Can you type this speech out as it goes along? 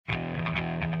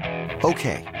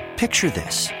Okay, picture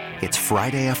this. It's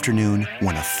Friday afternoon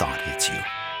when a thought hits you.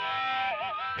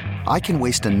 I can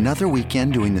waste another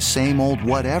weekend doing the same old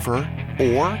whatever,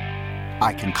 or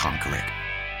I can conquer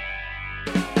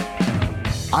it.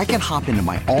 I can hop into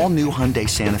my all-new Hyundai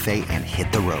Santa Fe and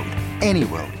hit the road. Any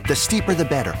road. The steeper, the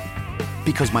better.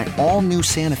 Because my all-new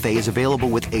Santa Fe is available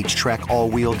with H-Track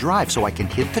all-wheel drive, so I can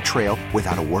hit the trail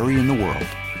without a worry in the world.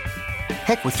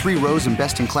 Heck, with 3 rows and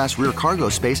best-in-class rear cargo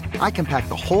space, I can pack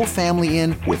the whole family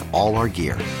in with all our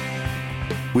gear.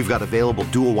 We've got available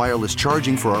dual wireless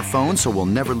charging for our phones, so we'll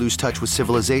never lose touch with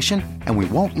civilization, and we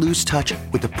won't lose touch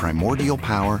with the primordial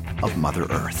power of Mother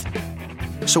Earth.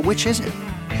 So which is it?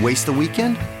 Waste the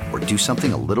weekend or do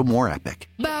something a little more epic?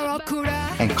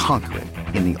 And conquer it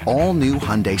in the all-new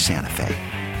Hyundai Santa Fe.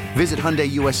 Visit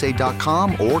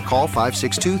HyundaiUSA.com or call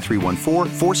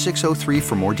 562-314-4603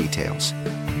 for more details.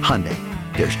 Hyundai,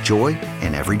 there's joy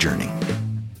in every journey.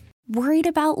 Worried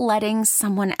about letting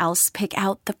someone else pick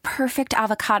out the perfect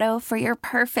avocado for your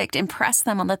perfect impress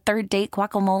them on the third date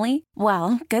guacamole?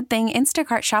 Well, good thing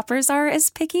Instacart shoppers are as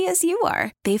picky as you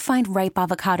are. They find ripe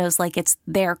avocados like it's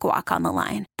their guac on the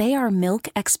line. They are milk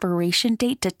expiration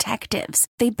date detectives.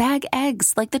 They bag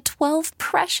eggs like the 12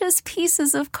 precious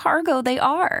pieces of cargo they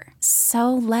are.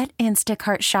 So let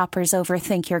Instacart shoppers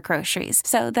overthink your groceries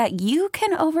so that you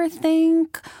can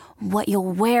overthink what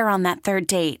you'll wear on that third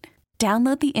date.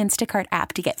 Download the Instacart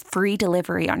app to get free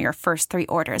delivery on your first 3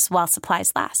 orders while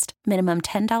supplies last. Minimum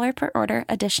 $10 per order.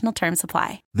 Additional terms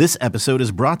apply. This episode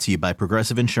is brought to you by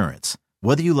Progressive Insurance.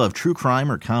 Whether you love true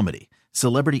crime or comedy,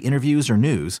 celebrity interviews or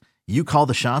news, you call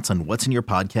the shots on what's in your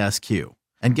podcast queue.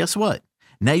 And guess what?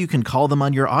 Now you can call them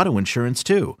on your auto insurance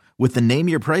too with the Name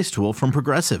Your Price tool from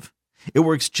Progressive. It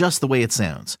works just the way it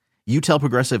sounds. You tell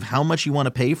Progressive how much you want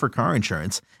to pay for car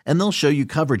insurance, and they'll show you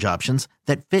coverage options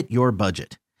that fit your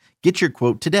budget. Get your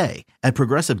quote today at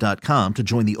Progressive.com to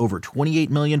join the over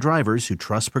 28 million drivers who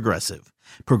trust Progressive.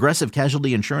 Progressive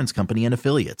Casualty Insurance Company and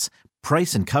Affiliates.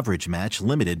 Price and coverage match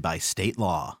limited by state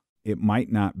law. It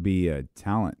might not be a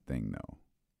talent thing, though.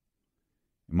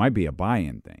 It might be a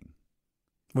buy-in thing.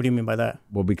 What do you mean by that?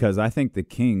 Well, because I think the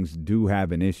Kings do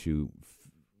have an issue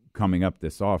coming up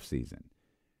this offseason.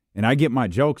 And I get my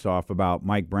jokes off about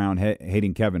Mike Brown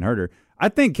hating Kevin Huerter. I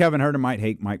think Kevin Huerter might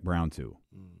hate Mike Brown, too.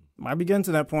 Might be getting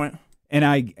to that point. And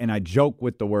I joke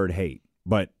with the word hate,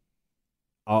 but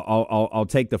I'll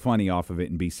take the funny off of it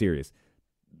and be serious.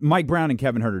 Mike Brown and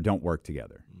Kevin Huerter don't work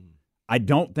together. I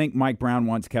don't think Mike Brown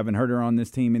wants Kevin Huerter on this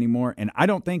team anymore, and I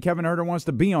don't think Kevin Huerter wants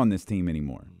to be on this team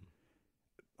anymore.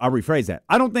 I'll rephrase that.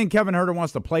 I don't think Kevin Huerter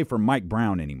wants to play for Mike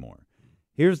Brown anymore.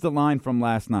 Here's the line from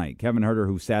last night. Kevin Huerter,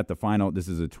 who sat the final, this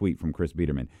is a tweet from Chris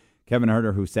Biederman. Kevin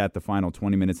Huerter, who sat the final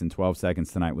 20 minutes and 12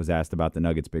 seconds tonight, was asked about the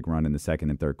Nuggets' big run in the second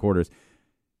and third quarters.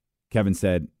 Kevin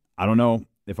said, I don't know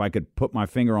if I could put my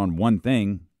finger on one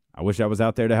thing. I wish I was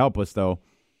out there to help us, though.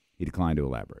 He declined to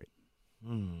elaborate.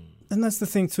 And that's the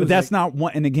thing, too. But that's not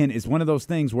one. And again, it's one of those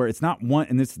things where it's not one.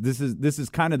 And this is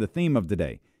kind of the theme of the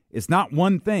day. It's not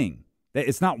one thing.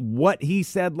 It's not what he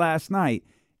said last night.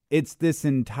 It's this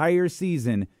entire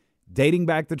season, dating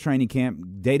back to training camp,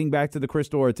 dating back to the Chris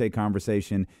Duarte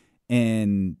conversation,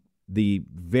 and the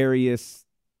various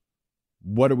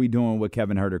what are we doing with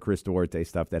Kevin Huerter, Chris Duarte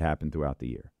stuff that happened throughout the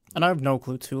year. And I have no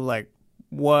clue, too, like,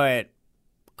 what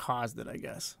caused it, I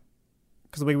guess.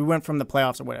 Because we went from the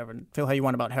playoffs or whatever. Feel how you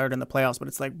want about Huerter in the playoffs, but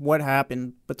it's like, what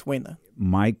happened between them?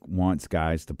 Mike wants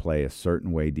guys to play a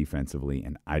certain way defensively,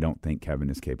 and I don't think Kevin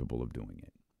is capable of doing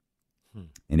it.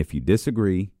 And if you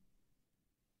disagree,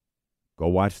 go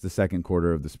watch the second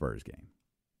quarter of the Spurs game.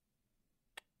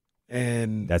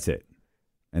 And that's it.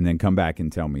 And then come back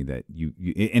and tell me that you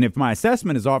and if my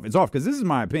assessment is off, it's off, because this is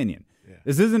my opinion. Yeah.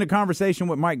 This isn't a conversation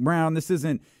with Mike Brown. This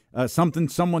isn't something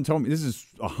someone told me. This is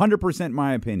 100%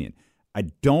 my opinion. I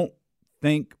don't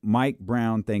think Mike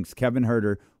Brown thinks Kevin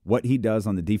Huerter, what he does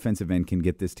on the defensive end, can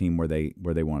get this team where they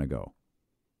want to go.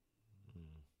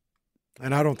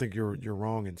 And I don't think you're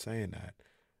wrong in saying that.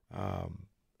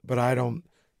 But I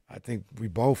think we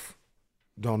both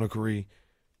don't agree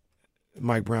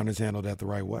Mike Brown has handled that the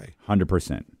right way.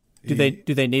 100%. Do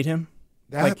they need him?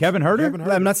 Like Kevin Huerter?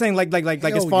 I'm not saying like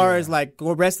as far as like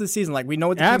go rest of the season. Like we know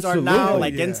what the teams are now.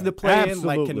 Like get into the play-in.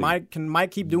 Like can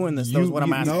Mike keep doing this? That's what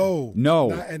I'm asking.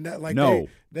 No.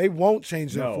 They won't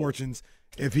change their fortunes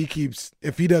if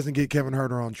he doesn't get Kevin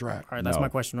Huerter on track. All right, that's my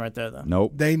question right there, though.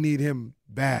 Nope. They need him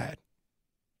bad.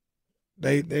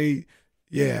 They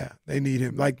need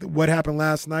him. Like what happened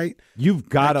last night. You've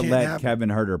got to let Kevin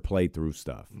Huerter play through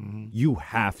stuff. Mm-hmm. You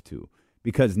have to,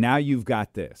 because now you've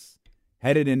got this.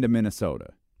 Headed into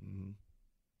Minnesota. Mm-hmm.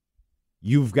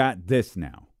 You've got this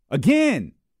now.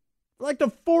 Again, like the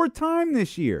fourth time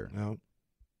this year. No.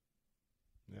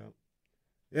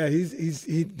 Yeah,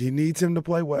 he needs him to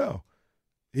play well.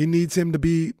 He needs him to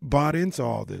be bought into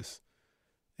all this.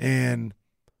 And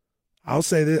I'll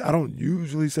say this, I don't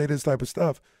usually say this type of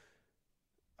stuff.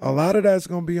 A lot of that's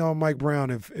going to be on Mike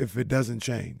Brown if it doesn't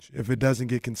change, if it doesn't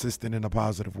get consistent in a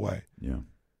positive way. Yeah.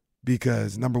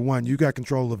 Because, number one, you got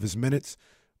control of his minutes,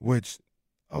 which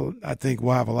I think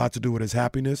will have a lot to do with his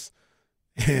happiness.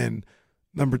 And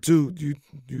number two,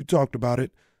 you talked about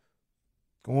it.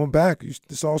 Going back,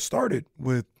 this all started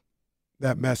with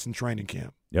that mess in training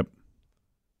camp. Yep.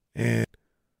 And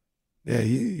yeah,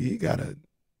 he gotta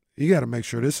make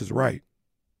sure this is right.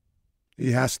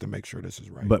 He has to make sure this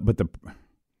is right. But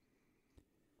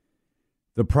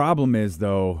the problem is,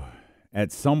 though,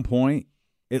 at some point,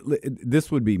 this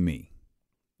would be me.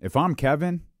 If I'm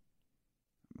Kevin,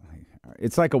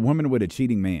 it's like a woman with a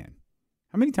cheating man.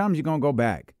 How many times you gonna go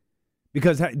back?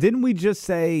 Because didn't we just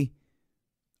say,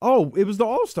 oh, it was the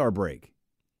All-Star break.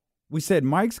 We said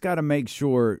Mike's got to make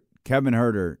sure Kevin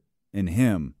Huerter and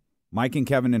him, Mike and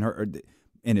Kevin and Huerter,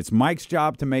 and it's Mike's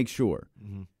job to make sure.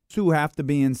 Mm-hmm. Two have to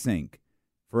be in sync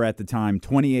for, at the time,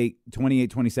 28,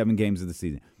 27 games of the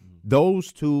season. Mm-hmm.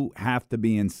 Those two have to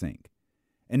be in sync.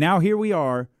 And now here we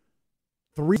are,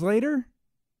 3 years later,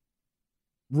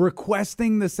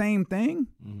 requesting the same thing.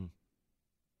 Mm-hmm.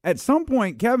 At some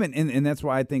point, Kevin, and that's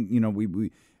why I think,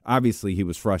 we obviously he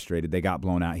was frustrated. They got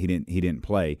blown out. He didn't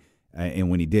play,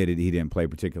 and when he did it, he didn't play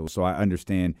particularly. So I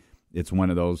understand it's one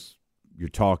of those, you're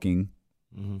talking,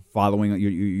 mm-hmm. following.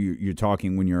 You're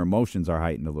talking when your emotions are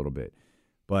heightened a little bit,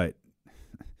 but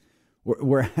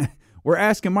we're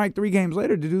asking Mike 3 games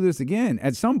later to do this again.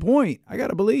 At some point, I got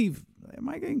to believe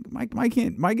Mike ain't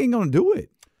going to do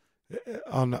it.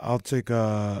 I'll take.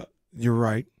 You're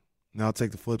right. Now I'll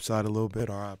take the flip side a little bit.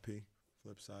 R.I.P.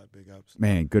 Flip side, big ups.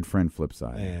 Man, good friend, flip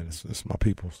side. Man, it's my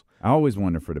peoples. I always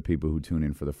wonder for the people who tune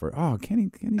in for the first. Oh, Kenny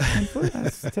Flip,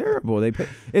 that's terrible.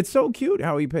 It's so cute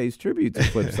how he pays tribute to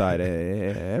flip side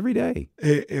every day.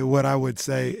 What I would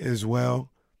say as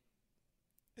well,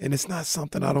 and it's not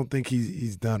something I don't think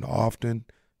he's done often.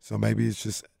 So maybe it's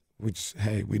just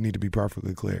we need to be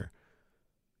perfectly clear.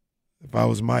 If I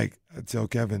was Mike, I'd tell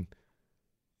Kevin,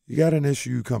 you got an issue,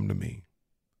 you come to me.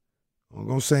 Don't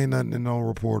go say nothing to no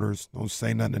reporters. Don't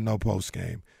say nothing to no post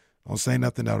game. Don't say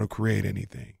nothing that'll create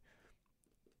anything.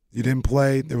 You didn't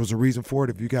play. There was a reason for it.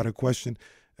 If you got a question,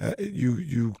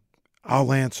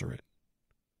 I'll answer it.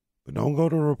 But don't go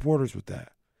to the reporters with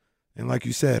that. And like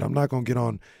you said, I'm not going to get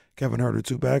on Kevin Huerter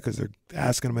too bad because they're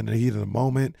asking him in the heat of the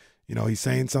moment. He's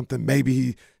saying something. Maybe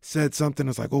he said something.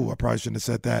 It's like, oh, I probably shouldn't have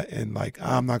said that. And,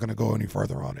 I'm not going to go any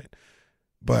further on it.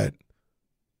 But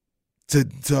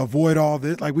to avoid all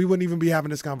this, we wouldn't even be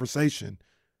having this conversation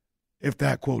if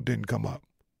that quote didn't come up.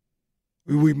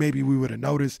 Maybe we would have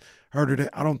noticed, heard it.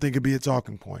 I don't think it'd be a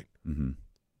talking point. Mm-hmm.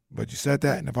 But you said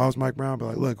that, and if I was Mike Brown, I'd be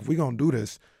like, look, if we're going to do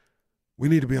this, we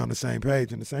need to be on the same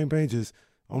page. And the same page is,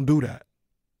 don't do that.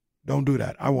 Don't do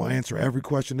that. I will answer every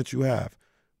question that you have,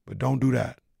 but don't do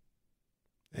that.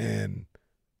 And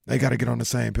they got to get on the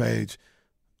same page.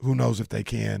 Who knows if they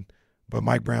can. But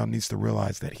Mike Brown needs to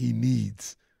realize that he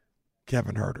needs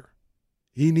Kevin Huerter.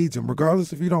 He needs him.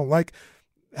 Regardless if you don't like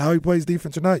how he plays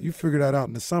defense or not, you figure that out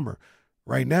in the summer.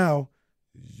 Right now,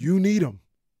 you need him.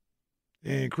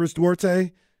 And Chris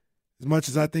Duarte, as much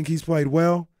as I think he's played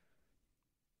well,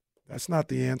 that's not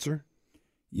the answer.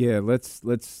 Yeah, let's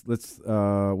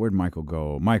where'd Michael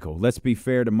go? Michael, let's be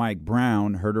fair to Mike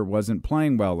Brown. Huerter wasn't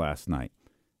playing well last night.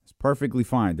 It's perfectly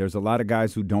fine. There's a lot of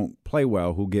guys who don't play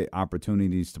well who get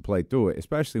opportunities to play through it,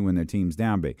 especially when their team's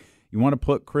down big. You want to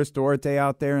put Chris Duarte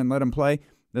out there and let him play?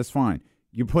 That's fine.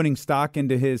 You're putting stock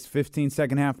into his 15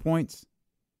 second-half points?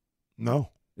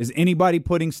 No. Is anybody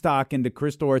putting stock into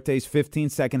Chris Duarte's 15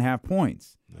 second-half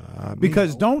points?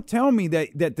 Because don't tell me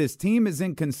that this team is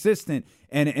inconsistent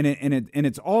and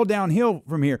it's all downhill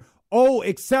from here. Oh,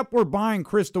 except we're buying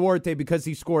Chris Duarte because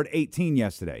he scored 18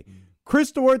 yesterday. Mm-hmm.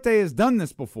 Chris Duarte has done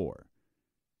this before.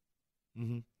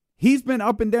 Mm-hmm. He's been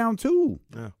up and down too.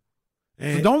 Yeah.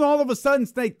 And so don't all of a sudden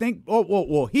think,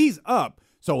 well, he's up,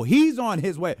 so he's on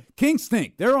his way. Kings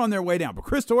stink. They're on their way down. But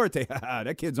Chris Duarte,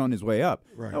 that kid's on his way up.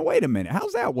 Right. Now, wait a minute.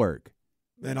 How's that work?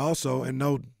 And also, and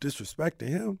no disrespect to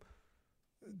him,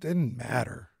 it didn't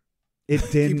matter. It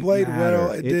didn't. He played matter.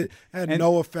 well. It had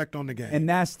no effect on the game. And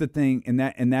that's the thing. And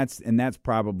that's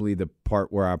probably the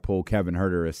part where I pull Kevin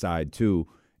Huerter aside too.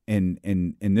 And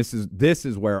this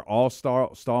is where I'll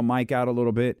stall Mike out a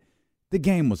little bit. The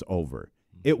game was over.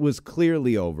 It was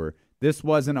clearly over. This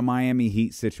wasn't a Miami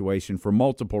Heat situation for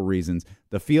multiple reasons.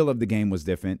 The feel of the game was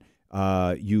different.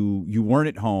 You weren't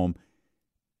at home.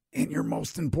 and your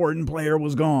most important player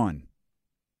was gone.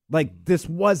 Like, this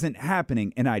wasn't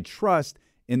happening, and I trust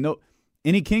in the.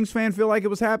 Any Kings fan feel like it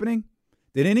was happening?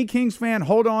 Did any Kings fan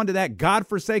hold on to that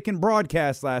godforsaken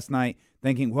broadcast last night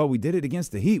thinking, well, we did it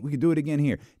against the Heat, we could do it again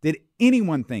here? Did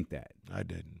anyone think that? I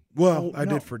didn't. Well, I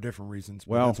did for different reasons,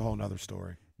 but that's a whole other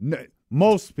story.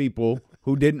 Most people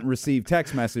who didn't receive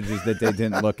text messages that they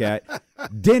didn't look at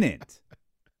didn't.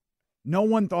 No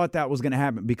one thought that was going to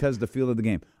happen because of the feel of the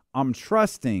game. I'm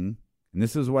trusting, and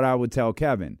this is what I would tell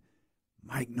Kevin,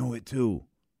 Mike knew it too.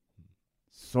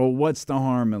 So what's the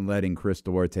harm in letting Chris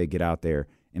Duarte get out there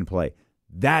and play?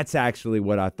 That's actually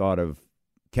what I thought of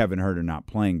Kevin Huerter not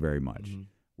playing very much,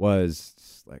 was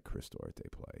just let Chris Duarte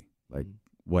play, like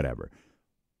whatever.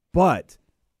 But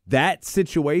that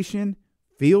situation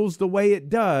feels the way it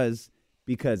does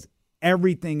because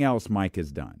everything else Mike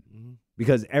has done.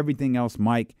 Because everything else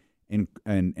Mike and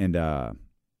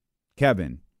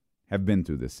Kevin have been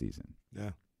through this season.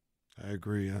 Yeah, I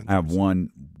agree. 100%. I have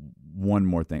one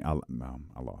more thing. I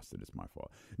lost it. It's my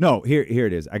fault. No, here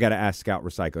it is. I got to ask Scout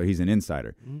Recycler. He's an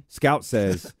insider. Scout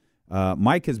says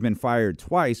Mike has been fired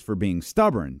twice for being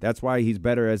stubborn. That's why he's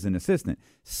better as an assistant.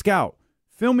 Scout,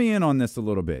 fill me in on this a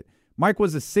little bit. Mike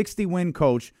was a 60-win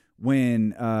coach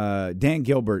when Dan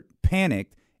Gilbert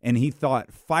panicked and he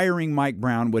thought firing Mike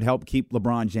Brown would help keep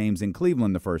LeBron James in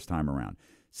Cleveland the first time around.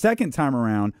 Second time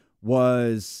around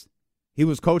was he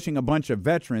was coaching a bunch of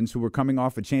veterans who were coming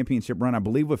off a championship run, I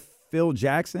believe with Phil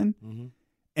Jackson,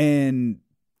 and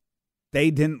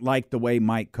they didn't like the way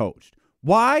Mike coached.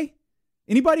 Why?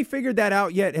 Anybody figured that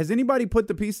out yet? Has anybody put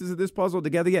the pieces of this puzzle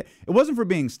together yet? It wasn't for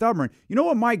being stubborn. You know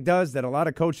what Mike does that a lot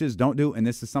of coaches don't do, and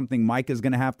this is something Mike is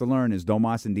going to have to learn as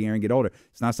Domas and De'Aaron get older.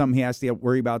 It's not something he has to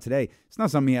worry about today. It's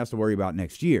not something he has to worry about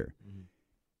next year.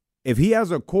 If he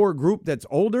has a core group that's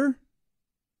older,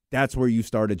 that's where you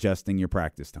start adjusting your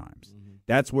practice times.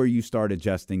 That's where you start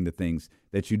adjusting the things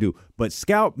that you do. But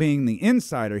Scout being the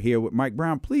insider here with Mike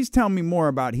Brown, please tell me more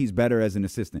about he's better as an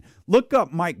assistant. Look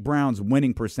up Mike Brown's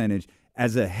winning percentage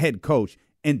as a head coach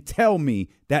and tell me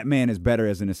that man is better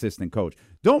as an assistant coach.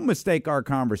 Don't mistake our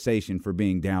conversation for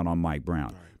being down on Mike Brown.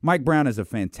 Right. Mike Brown is a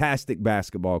fantastic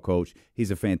basketball coach.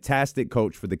 He's a fantastic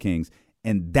coach for the Kings,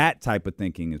 and that type of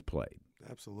thinking is played.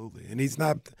 Absolutely. And he's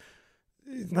not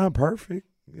perfect.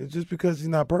 It's just because he's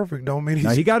not perfect don't mean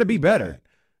he got to be better.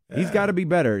 Yeah. He's got to be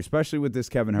better, especially with this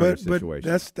Kevin Huerter situation.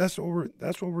 But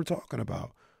that's what we're talking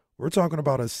about. We're talking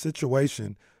about a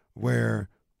situation where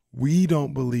we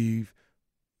don't believe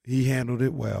he handled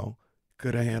it well,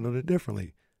 could have handled it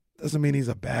differently. Doesn't mean he's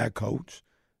a bad coach.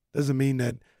 Doesn't mean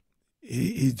that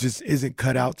he just isn't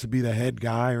cut out to be the head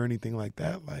guy or anything like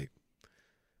that. Like,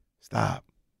 stop.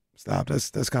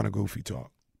 That's kind of goofy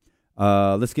talk.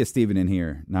 Let's get Steven in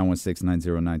here,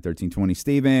 916-909-1320.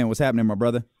 Steven, what's happening, my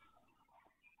brother?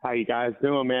 How you guys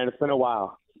doing, man? It's been a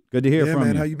while. Good to hear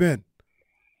from you. How you been?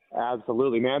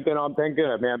 Absolutely, man. Been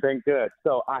good, man. Been good.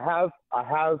 So I have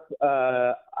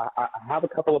a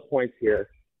couple of points here.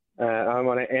 I'm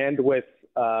going to end with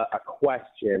a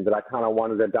question that I kind of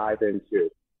wanted to dive into.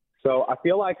 So I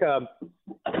feel like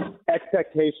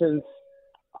expectations.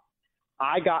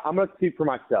 I'm going to speak for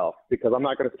myself because I'm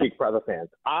not going to speak for other fans.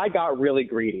 I got really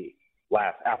greedy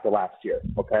after last year.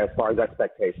 Okay, as far as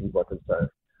expectations were concerned.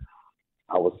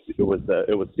 It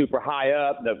was super high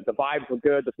up. The vibes were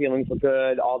good. The feelings were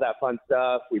good. All that fun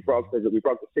stuff. We broke the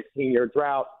 16-year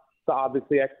drought. So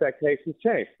obviously expectations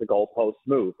changed. The goalposts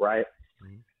move, right?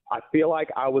 Mm-hmm. I feel like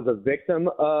I was a victim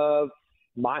of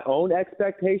my own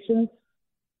expectations,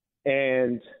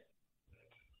 and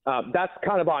that's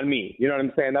kind of on me. You know what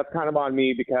I'm saying? That's kind of on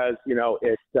me because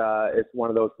it's one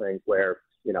of those things where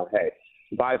hey,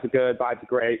 vibes are good, vibes are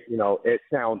great. It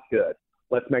sounds good.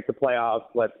 Let's make the playoffs.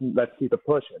 Let's keep it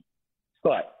pushing.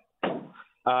 But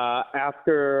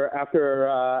after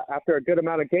a good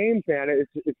amount of games, man,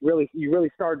 you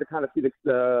really started to kind of see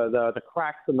the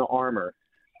cracks in the armor,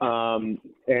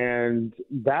 and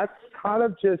that's kind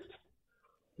of just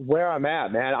where I'm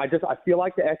at, man. I feel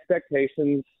like the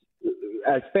expectations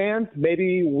as fans,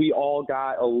 maybe we all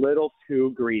got a little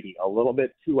too greedy, a little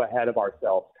bit too ahead of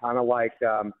ourselves, kind of like.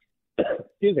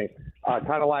 Excuse me.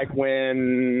 Kind of like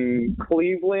when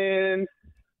Cleveland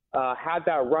had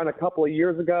that run a couple of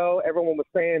years ago. Everyone was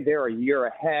saying they're a year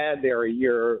ahead. They're a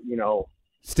year,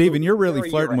 Steven, you're really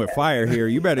flirting with fire here.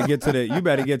 You better get to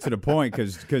the point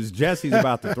because Jesse's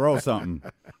about to throw something.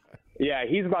 Yeah,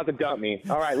 he's about to dump me.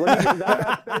 All right,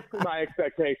 that's basically my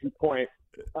expectations point.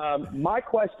 My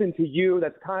question to you,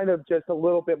 that's kind of just a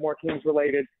little bit more Kings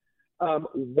related.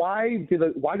 Why does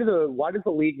the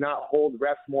league not hold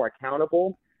refs more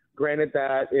accountable? Granted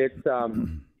that it's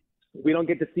we don't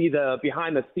get to see the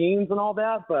behind the scenes and all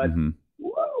that, but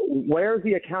where's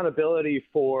the accountability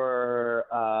for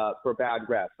bad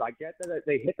refs? I get that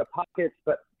they hit the pockets,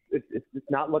 but it's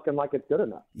not looking like it's good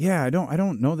enough. Yeah, I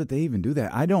don't know that they even do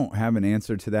that. I don't have an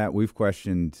answer to that. We've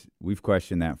questioned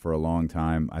that for a long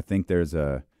time. I think there's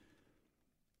I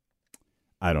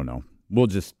don't know. We'll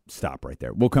just stop right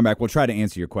there. We'll come back. We'll try to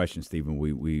answer your question, Stephen.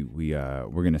 We're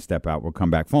going to step out. We'll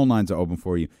come back. Phone lines are open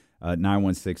for you.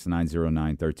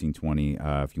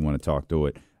 916-909-1320 if you want to talk through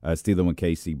it. Steeler and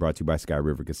KC brought to you by Sky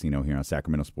River Casino here on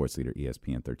Sacramento Sports Leader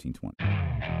ESPN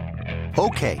 1320.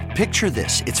 Okay, picture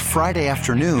this. It's Friday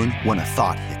afternoon when a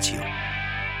thought hits you.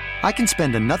 I can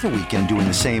spend another weekend doing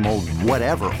the same old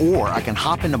whatever, or I can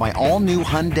hop into my all-new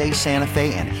Hyundai Santa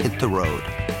Fe and hit the road.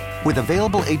 With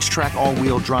available H-Track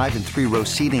all-wheel drive and 3-row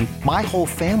seating, my whole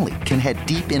family can head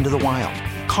deep into the wild.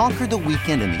 Conquer the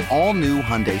weekend in the all-new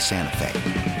Hyundai Santa Fe.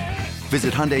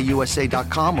 Visit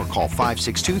HyundaiUSA.com or call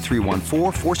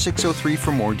 562-314-4603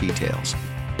 for more details.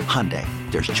 Hyundai,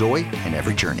 there's joy in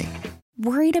every journey.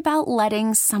 Worried about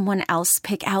letting someone else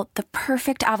pick out the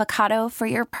perfect avocado for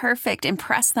your perfect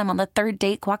impress them on the third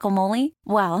date guacamole?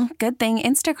 Well, good thing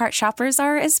Instacart shoppers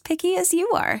are as picky as you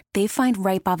are. They find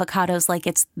ripe avocados like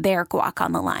it's their guac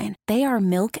on the line. They are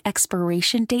milk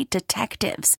expiration date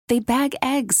detectives. They bag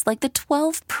eggs like the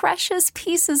 12 precious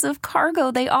pieces of cargo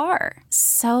they are.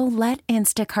 So let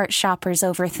Instacart shoppers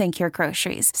overthink your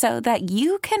groceries so that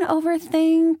you can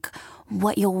overthink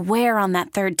what you'll wear on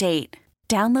that third date.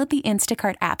 Download the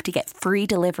Instacart app to get free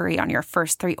delivery on your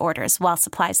first 3 orders while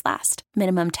supplies last.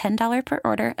 Minimum $10 per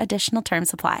order. Additional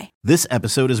terms apply. This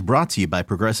episode is brought to you by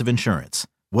Progressive Insurance.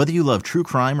 Whether you love true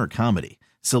crime or comedy,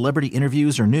 celebrity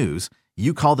interviews or news,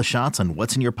 you call the shots on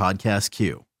what's in your podcast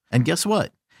queue. And guess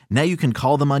what? Now you can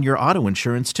call them on your auto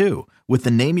insurance too with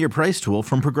the Name Your Price tool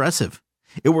from Progressive.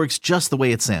 It works just the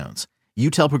way it sounds. You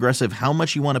tell Progressive how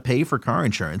much you want to pay for car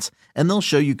insurance, and they'll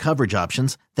show you coverage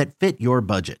options that fit your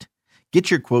budget. Get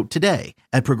your quote today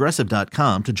at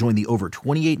Progressive.com to join the over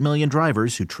 28 million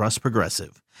drivers who trust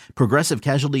Progressive. Progressive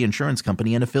Casualty Insurance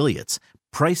Company and Affiliates.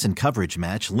 Price and coverage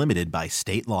match limited by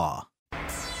state law.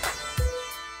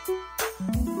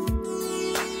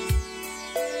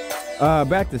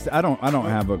 Back to I don't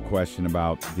have a question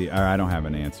about I don't have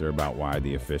an answer about why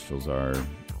the officials are,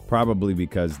 probably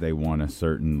because they want a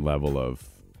certain level of,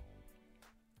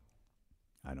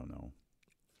 I don't know.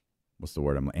 What's the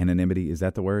word? Anonymity? Is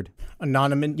that the word?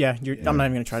 Anonymous? Yeah, I'm not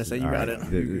even going to try to say you got it.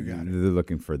 They're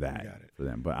looking for that for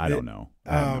them, but I don't know.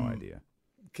 I have no idea.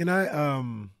 Can I,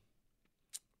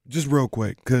 just real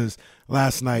quick, because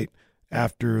last night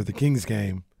after the Kings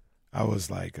game, I was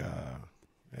like,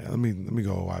 let me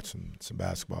go watch some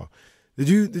basketball. Did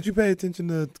you pay attention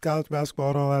to college basketball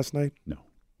at all last night? No.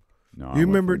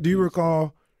 Do you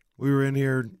recall we were in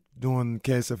here doing the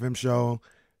KSFM show,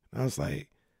 and I was like,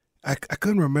 I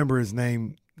couldn't remember his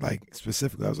name, like,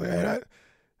 specifically. I was like, hey,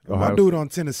 my dude on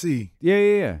Tennessee.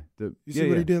 Yeah. You see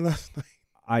what he did last night?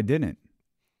 I didn't.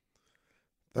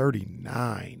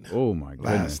 39. Oh, my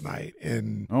goodness. Last night.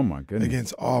 Oh, my goodness.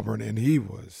 Against Auburn, and he's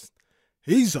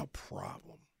a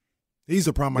problem. He's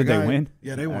a problem. Did they win?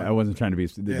 Yeah, they won. I wasn't trying to be.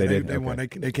 They won.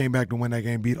 They came back to win that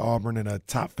game, beat Auburn in a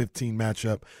top 15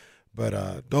 matchup. But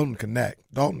Dalton Connect,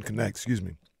 excuse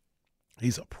me,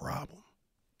 he's a problem.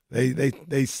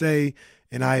 They say,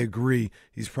 and I agree,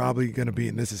 he's probably going to be,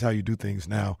 and this is how you do things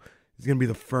now, he's going to be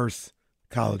the first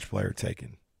college player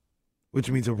taken, which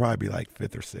means he'll probably be like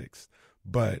 5th or 6th.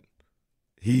 But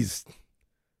he's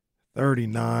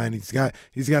 39. He's got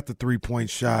the 3-point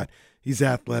shot. He's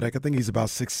athletic. I think he's about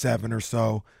 6'7" or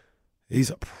so. He's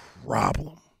a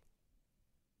problem.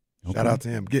 Okay. Shout out to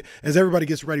him. As everybody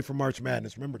gets ready for March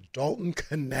Madness, remember Dalton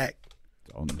Connect.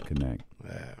 Yeah.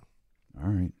 All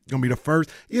right. Going to be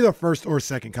either first or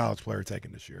second college player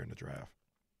taken this year in the draft.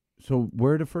 So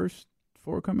where are the first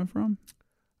 4 coming from?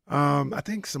 I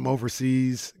think some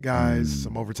overseas guys,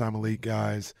 some overtime elite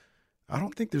guys. I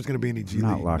don't think there's going to be any G League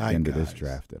not locked into guys. This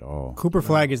draft at all. Cooper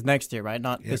Flag is next year, right?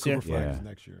 Not this year? Cooper Flag is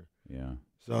next year. Yeah.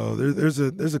 So there's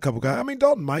a couple guys. I mean,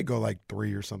 Dalton might go like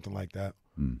 3 or something like that,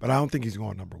 but I don't think he's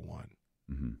going number 1.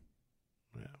 Mm-hmm.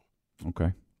 Yeah.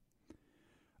 Okay.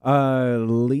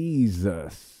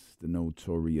 Leezus, the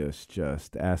Notorious,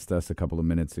 just asked us a couple of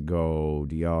minutes ago,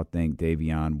 do y'all think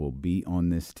Davion will be on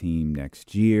this team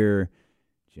next year?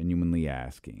 Genuinely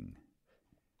asking.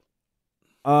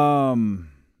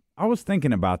 I was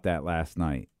thinking about that last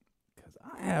night because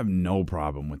I have no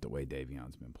problem with the way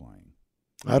Davion's been playing.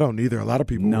 I don't either. A lot of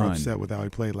people were upset with how he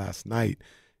played last night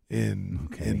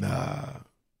subbing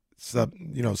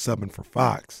for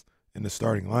Fox in the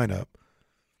starting lineup.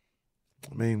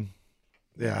 I mean,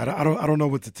 yeah, I don't know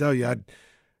what to tell you.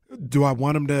 Do I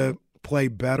want him to play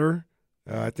better?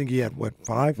 I think he had,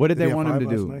 5? What did they want him to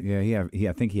do? Night? Yeah,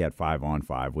 I think he had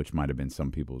 5-on-5, which might have been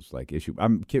some people's issue.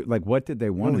 What did they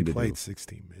want him to do? He played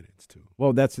 16 minutes too.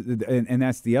 Well, that's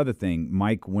the other thing.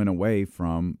 Mike went away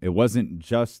from. It wasn't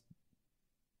just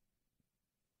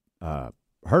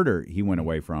Herter he went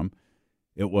away from.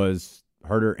 It was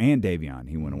Herter and Davion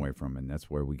he went away from, and that's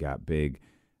where we got big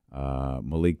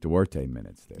Malik Duarte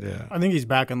minutes there. Yeah. I think he's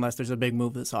back unless there's a big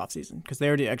move this offseason because they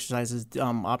already exercised his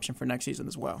option for next season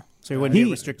as well. So he wouldn't be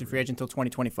a restricted free agent until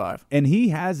 2025. And he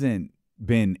hasn't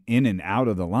been in and out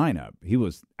of the lineup. He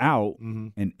was out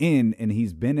and in, and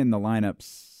he's been in the lineup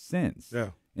since.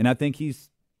 Yeah. And I think he's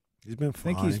been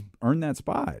fine. I think he's earned that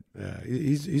spot. Yeah,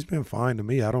 he's been fine to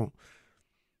me. I don't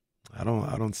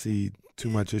see too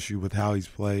much issue with how he's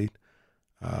played.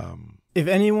 If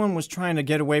anyone was trying to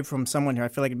get away from someone here, I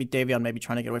feel like it'd be Davion maybe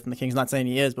trying to get away from the Kings. Not saying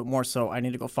he is, but more so I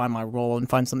need to go find my role and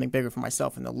find something bigger for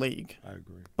myself in the league. I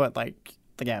agree. But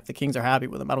if the Kings are happy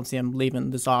with him, I don't see him leaving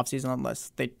this offseason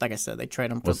unless they, like I said, they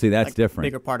trade him for that's different.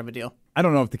 Bigger part of a deal. I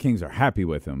don't know if the Kings are happy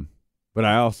with him, but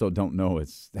I also don't know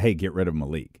it's, hey, get rid of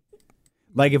Malik.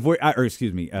 If we're,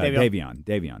 Davion.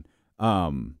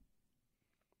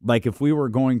 If we were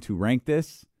going to rank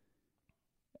this,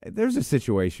 there's a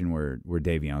situation where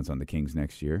Davion's on the Kings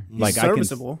next year. He's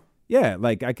serviceable.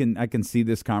 I can see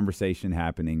this conversation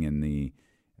happening in the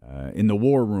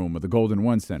war room of the Golden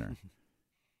One Center.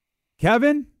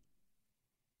 Kevin,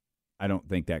 I don't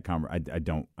think that I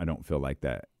don't feel like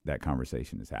that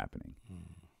conversation is happening.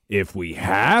 If we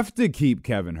have to keep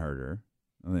Kevin Herter,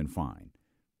 well, then fine.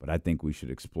 But I think we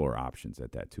should explore options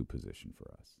at that 2 position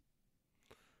for us.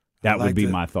 That would be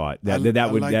my thought.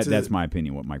 That's my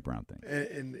opinion. What Mike Brown thinks.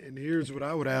 And here's what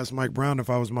I would ask Mike Brown if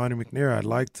I was Monty McNair. I'd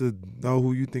like to know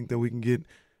who you think that we can get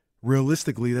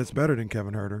realistically that's better than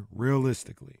Kevin Herter.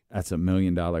 Realistically, that's $1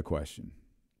 million question.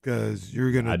 Because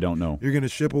I don't know. You're gonna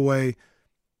ship away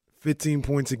 15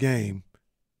 points a game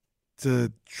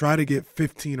to try to get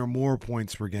 15 or more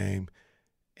points per game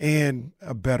and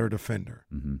a better defender.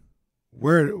 Mm-hmm.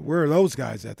 Where are those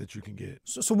guys at that you can get?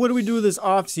 So what do we do this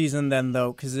offseason then,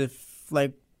 though? Because if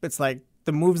it's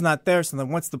the move's not there, so then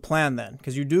what's the plan then?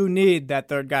 Because you do need that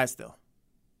third guy still.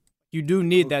 You do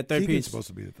need that third Keegan's piece. Supposed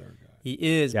to be the third guy. He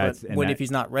is, but if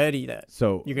he's not ready,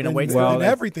 so you're gonna wait. Well,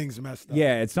 everything's messed up.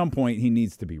 Yeah, at some point he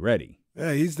needs to be ready.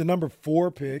 Yeah, he's the number 4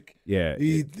 pick. Yeah,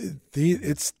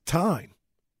 it's time.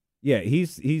 Yeah,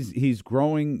 he's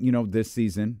growing. This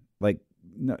season,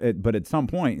 but at some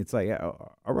point it's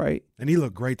all right. And he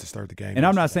looked great to start the game. And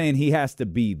I'm not saying he has to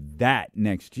be that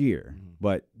next year,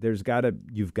 but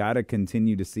you've got to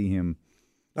continue to see him.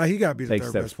 Now he got to be the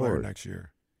third best player forward next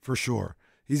year for sure.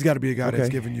 He's got to be a guy that's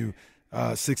giving you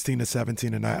 16 to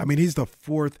 17 a night. I mean, he's the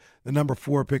number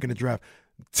 4 pick in the draft.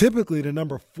 Typically, the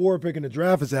number 4 pick in the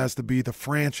draft is asked to be the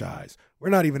franchise. We're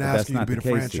not even asking you to be the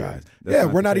franchise. Yeah,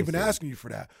 we're not even asking you for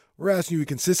that. We're asking you to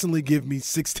consistently give me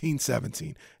 16,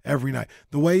 17 every night.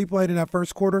 The way he played in that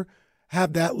first quarter,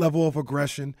 have that level of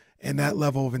aggression and that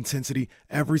level of intensity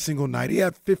every single night. He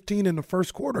had 15 in the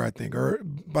first quarter, I think, or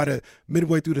by the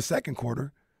midway through the second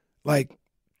quarter.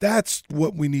 That's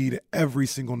what we need every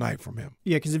single night from him.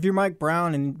 Yeah, because if you're Mike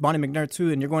Brown and Bonnie McNair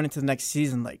too, and you're going into the next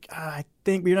season, I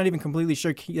think you're not even completely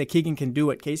sure Keegan can do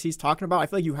what Casey's talking about. I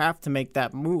feel like you have to make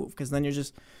that move because then you're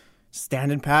just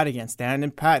standing pat again,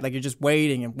 you're just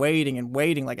waiting and waiting and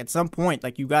waiting. At some point,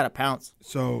 you got to pounce.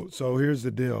 So here's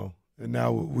the deal, and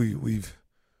now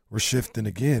we're shifting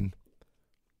again.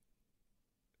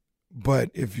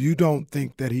 But if you don't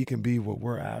think that he can be what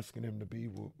we're asking him to be,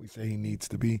 what we say he needs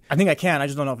to be, I think I can. I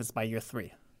just don't know if it's by year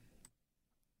 3.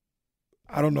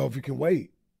 I don't know if you can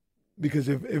wait, because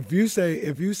if you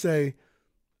say,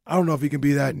 I don't know if he can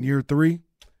be that in year 3,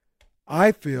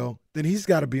 I feel then he's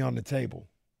got to be on the table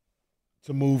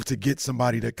to move to get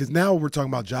somebody because now we're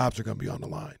talking about jobs are going to be on the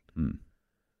line.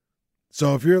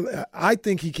 So I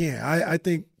think he can. I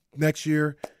think next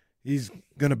year he's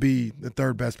going to be the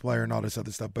third best player and all this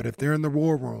other stuff. But if they're in the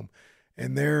war room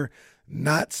and they're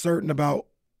not certain about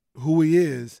who he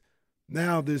is,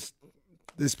 now this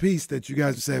piece that you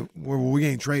guys say, well, we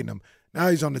ain't trading him. Now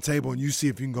he's on the table, and you see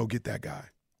if you can go get that guy.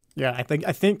 Yeah, I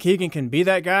think Keegan can be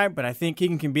that guy, but I think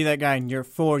Keegan can be that guy in year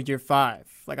 4, year 5.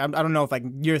 I don't know if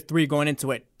year 3 going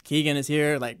into it, Keegan is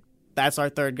here, that's our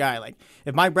third guy.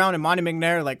 If Mike Brown and Monty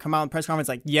McNair come out in press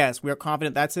conference yes, we are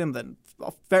confident that's him, then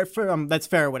that's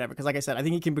fair or whatever. Because like I said, I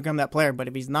think he can become that player. But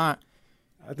if he's not,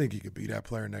 I think he could be that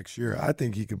player next year. I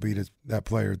think he could be that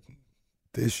player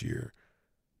this year,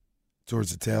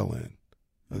 towards the tail end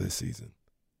of this season.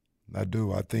 I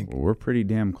do. I think we're pretty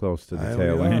damn close to the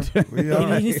tail end.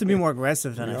 He needs to be more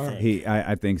aggressive than I think.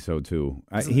 I think so too.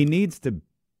 He needs to.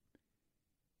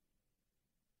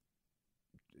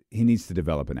 he needs to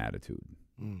develop an attitude.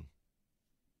 Mm.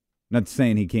 Not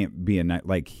saying he can't be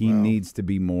he needs to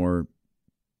be more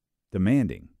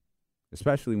demanding,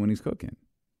 especially when he's cooking.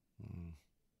 Mm.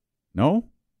 No?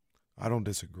 I don't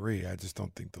disagree. I just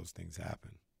don't think those things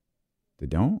happen. They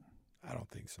don't? I don't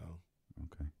think so.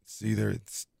 Okay. It's either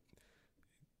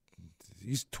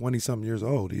he's 20-something years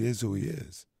old. He is who he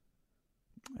is.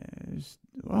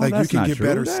 Well, that's you can not get true.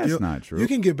 better That's skill. not true. You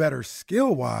can get better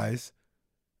skill-wise.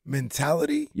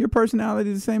 Mentality? Your personality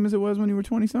is the same as it was when you were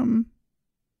 20-something?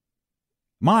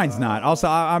 Mine's not. Also,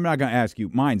 I'm not going to ask you.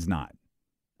 Mine's not.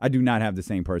 I do not have the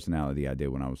same personality I did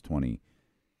when I was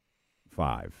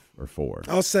 25 or 4.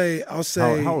 I'll say.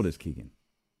 How old is Keegan?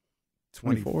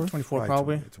 24? 24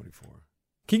 probably. 24.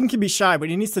 Keegan can be shy, but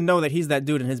he needs to know that he's that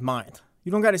dude in his mind.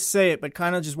 You don't got to say it, but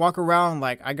kind of just walk around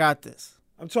like, I got this.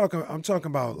 I'm talking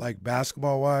about like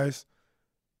basketball-wise.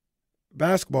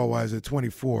 Basketball-wise, at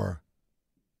 24,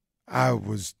 I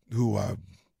was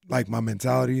like my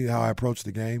mentality, how I approached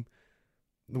the game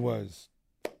was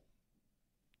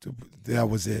that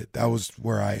was it. That was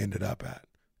where I ended up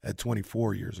at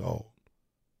 24 years old.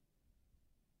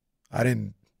 I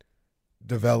didn't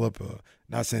develop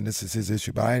not saying this is his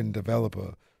issue, but I didn't develop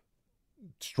a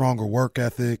stronger work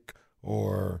ethic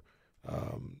or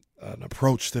an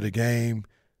approach to the game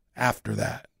after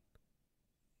that.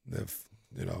 If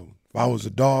I was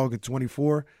a dog at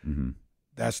 24,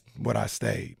 that's what I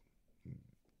stayed.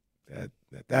 At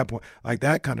that point, like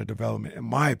that kind of development, in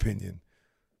my opinion,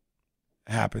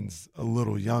 happens a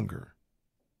little younger.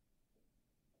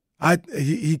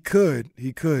 He could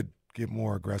get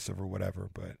more aggressive or whatever,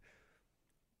 but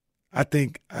I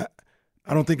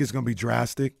don't think it's going to be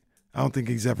drastic. I don't think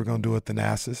he's ever going to do a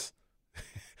Thanasis.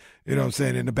 You know what I'm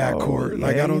saying, in the backcourt. Yeah,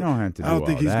 like I don't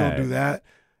think he's going to do that.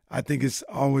 I think it's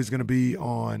always going to be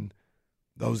on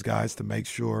those guys to make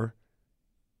sure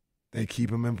they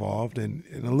keep him involved and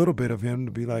a little bit of him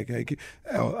to be like, hey,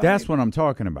 that's what I'm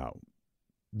talking about.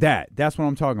 That's what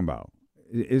I'm talking about.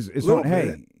 Is on,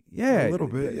 hey, yeah, a little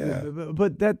bit, yeah.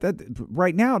 But that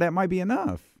right now that might be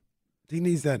enough. He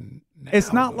needs that. Now,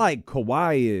 it's not like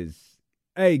Kawhi is.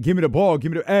 Hey, give me the ball.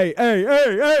 Give me the.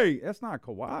 Hey. That's not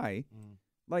Kawhi.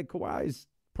 Like Kawhi's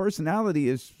personality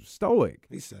is stoic.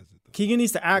 He says it. Keegan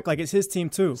needs to act like it's his team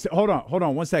too. Hold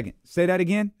on 1 second. Say that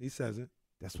again. He says it.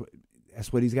 That's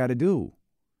what he's got to do.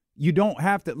 You don't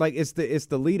have to it's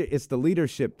the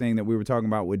leadership thing that we were talking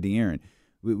about with De'Aaron.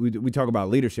 We talk about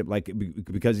leadership like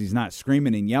because he's not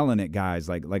screaming and yelling at guys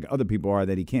like other people are,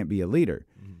 that he can't be a leader.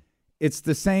 Mm-hmm. It's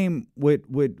the same with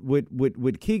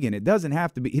Keegan. He doesn't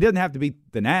have to be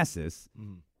Thanasis.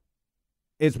 Mm-hmm.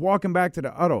 It's walking back to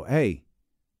the huddle. Hey,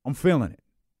 I'm feeling it.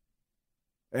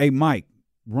 Hey, Mike,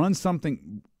 run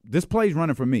something. This play's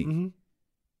running for me. Mm-hmm.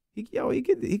 He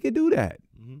could do that.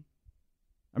 Mm-hmm.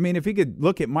 I mean, if he could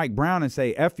look at Mike Brown and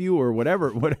say "F you" or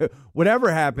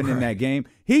whatever happened in that game,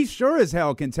 he sure as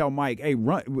hell can tell Mike, "Hey,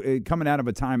 run coming out of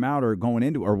a timeout or going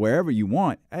into or wherever you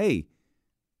want. Hey,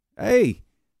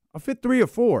 I'll fit 3 or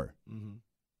 4. Mm-hmm.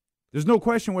 There's no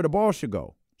question where the ball should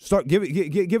go. Give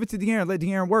it to De'Aaron. Let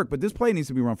De'Aaron work. But this play needs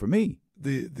to be run for me.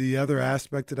 The other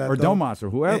aspect of that, or Domas or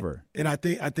whoever. And I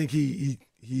think he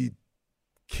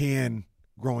can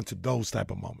grow into those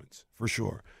type of moments for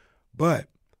sure. But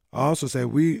I also say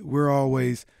we're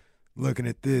always looking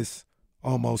at this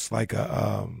almost like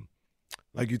a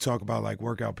like you talk about like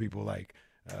workout people, like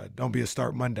don't be a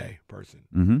start Monday person.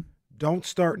 Mm-hmm. Don't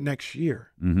start next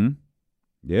year. Mm-hmm.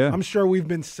 Yeah, I'm sure we've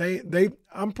been saying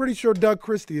I'm pretty sure Doug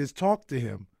Christie has talked to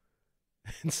him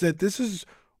and said, "This is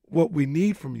what we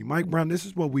need from you, Mike Brown. This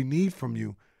is what we need from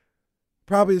you."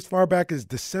 Probably as far back as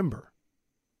December,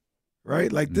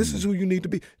 right? Like this is who you need to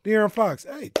be. De'Aaron Fox,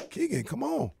 hey Keegan, come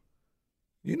on.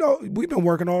 You know, we've been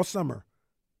working all summer.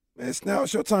 Man,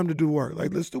 it's your time to do work.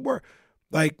 Like, let's do work.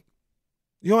 Like,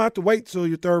 you don't have to wait till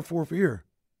your 3rd, 4th year.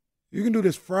 You can do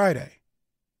this Friday.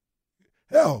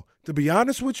 Hell, to be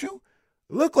honest with you,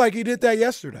 looked like he did that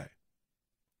yesterday.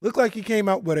 Looked like he came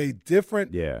out with a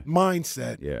different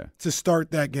mindset to start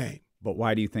that game. But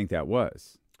why do you think that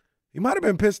was? He might have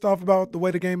been pissed off about the way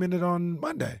the game ended on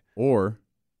Monday. Or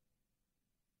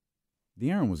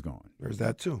De'Aaron was gone. There's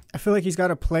that too. I feel like he's got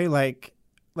to play like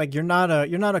you're not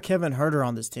a Kevin Huerter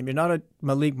on this team. You're not a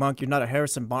Malik Monk. You're not a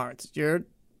Harrison Barnes. You're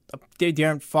a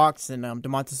De'Aaron Fox and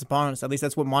Domantas Sabonis. At least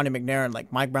that's what Monty McNair and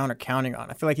like Mike Brown are counting on.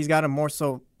 I feel like he's got to more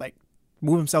so like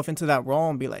move himself into that role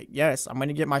and be like, yes, I'm going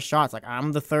to get my shots. Like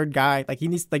I'm the third guy. Like he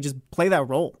needs to like just play that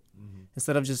role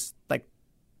instead of just like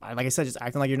I said, just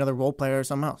acting like you're another role player or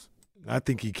something else. I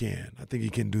think he can. I think he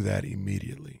can do that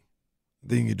immediately. I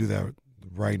think he can do that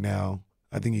right now.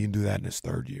 I think he can do that in his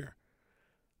 3rd year.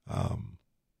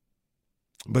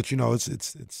 But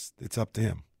it's up to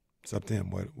him. It's up to him.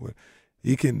 What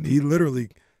he literally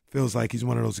feels like he's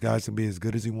one of those guys to be as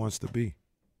good as he wants to be.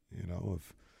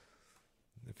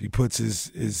 If he puts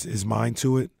his mind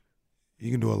to it, he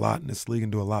can do a lot in this league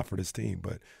and do a lot for this team.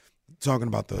 But talking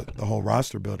about the whole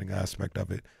roster building aspect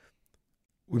of it,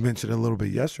 we mentioned it a little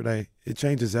bit yesterday. It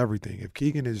changes everything. If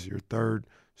Keegan is your third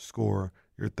scorer,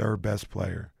 your third best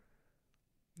player,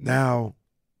 now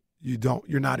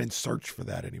you're not in search for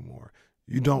that anymore.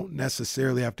 You don't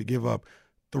necessarily have to give up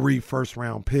 3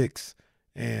 first-round picks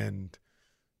and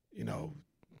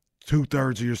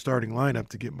 2/3 of your starting lineup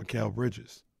to get Mikal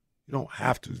Bridges. You don't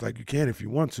have to. Like, you can if you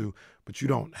want to, but you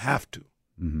don't have to.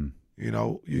 Mm-hmm.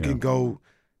 You can go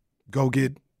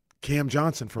get Cam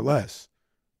Johnson for less,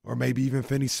 or maybe even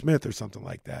Finney Smith or something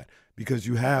like that, because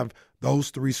you have those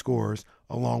 3 scorers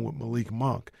along with Malik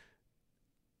Monk.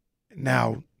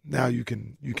 Now you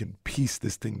can piece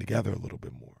this thing together a little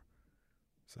bit more.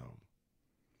 So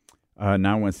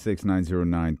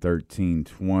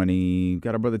 916-909-1320.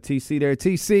 Got our brother TC there.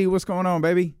 TC, what's going on,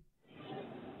 baby?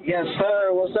 Yes,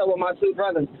 sir. What's up with my 2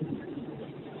 brothers?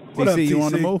 What up, TC, you TC?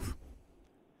 on the move?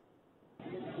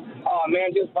 Oh,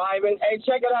 man, just vibing. Hey,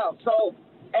 check it out. So,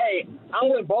 hey, I'm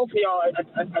with both of y'all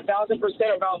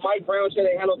 1,000% about Mike Brown should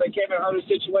have handled the Kevin Huerter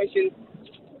situation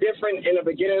different in the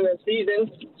beginning of the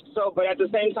season. So, but at the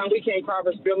same time, we can't cry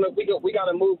for spilling it. We got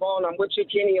to move on. I'm with you,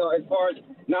 Kenny, as far as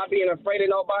not being afraid of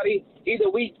nobody. Either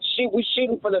we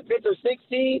shooting for the 5th or 6th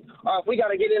seed, or if we got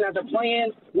to get in as a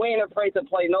plan, we ain't afraid to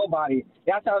play nobody.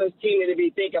 That's how this team need to be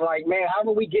thinking. Like, man,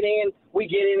 however we get in,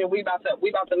 and we about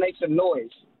to make some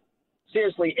noise.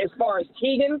 Seriously, as far as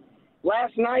Keegan,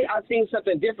 last night I seen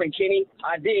something different, Kenny.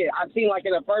 I did. I seen, like,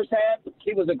 in the first half,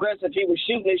 he was aggressive. He was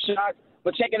shooting his shots.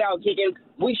 But check it out, Keegan.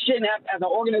 We shouldn't have, as an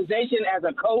organization, as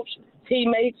a coach,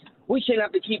 teammates, we shouldn't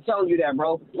have to keep telling you that,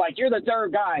 bro. Like, you're the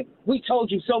third guy. We told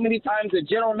you so many times, the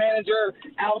general manager,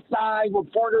 outside,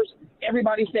 reporters,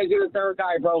 everybody says you're the third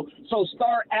guy, bro. So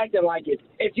start acting like it.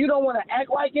 If you don't want to act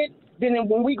like it, then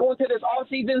when we go into this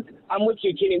offseason, I'm with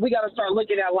you, Kenny. We got to start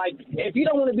looking at, like, if you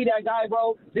don't want to be that guy,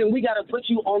 bro, then we got to put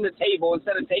you on the table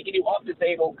instead of taking you off the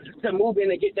table to move in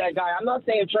and get that guy. I'm not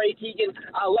saying trade Keegan.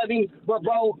 I love him, but,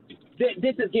 bro,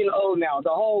 this is getting old now. The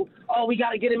whole, we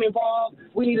got to get him involved.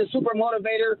 We need a super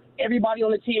motivator. Everybody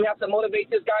on the team has to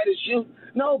motivate this guy to shoot.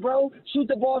 No, bro, shoot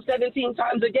the ball 17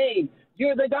 times a game.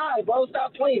 You're the guy, bro.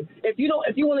 Stop playing. If you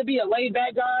want to be a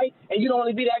laid-back guy and you don't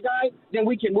want to be that guy, then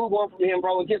we can move on from him,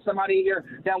 bro, and get somebody in here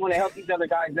that want to help these other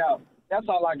guys out. That's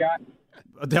all I got.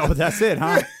 That's it,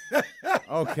 huh?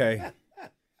 Okay.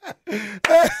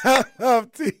 I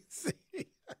love TC.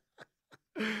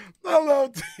 I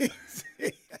love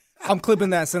TC. I'm clipping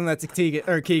that, sending that to Keegan.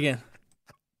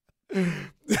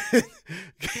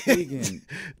 Keegan.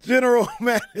 General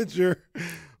Manager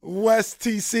West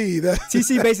TC.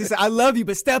 TC basically said, I love you,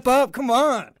 but step up. Come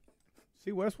on.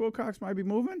 See, Wes Wilcox might be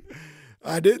moving.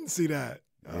 I didn't see that.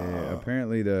 Yeah,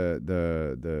 apparently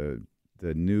the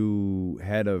new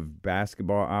head of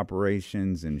basketball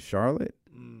operations in Charlotte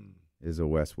is a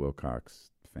Wes Wilcox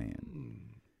fan.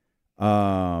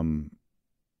 Wow,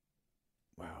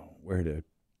 where to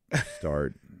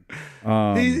start?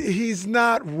 He's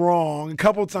not wrong. A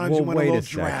couple times you went a little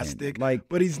drastic,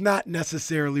 but he's not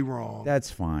necessarily wrong.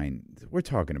 That's fine. We're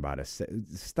talking about a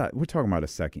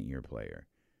second-year player.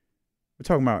 We're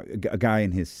talking about a guy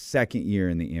in his second year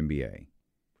in the NBA.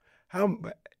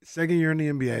 Second year in the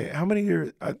NBA? How many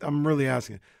years? I'm really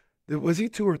asking. Was he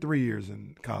 2 or 3 years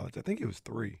in college? I think it was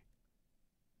 3.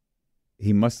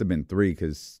 He must have been 3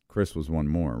 because Chris was one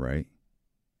more, right?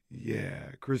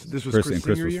 Yeah, Chris. This was Chris and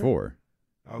Chris senior was year? 4.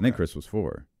 Okay. I think Chris was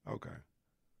 4. Okay.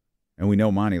 And we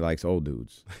know Monty likes old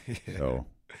dudes. Yeah. So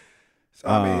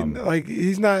I mean, like,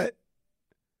 he's not.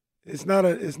 It's not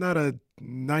a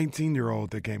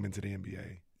 19-year-old that came into the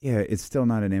NBA. yeah, it's still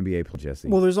not an NBA player, Jesse.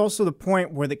 Well, there's also the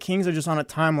point where the Kings are just on a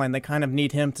timeline. They kind of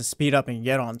need him to speed up and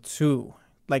get on too.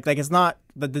 Like it's not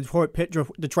the Detroit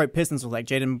Pistons with like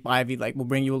Jaden Ivey, like we'll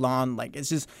bring you along. Like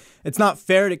it's not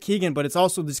fair to Keegan, but it's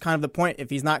also just kind of the point. If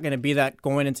he's not going to be that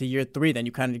going into year 3, then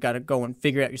you kind of got to go and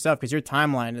figure it out yourself because your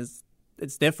timeline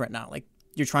it's different now. Like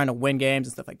you're trying to win games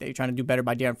and stuff like that. You're trying to do better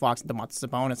by De'Aaron Fox and Domantas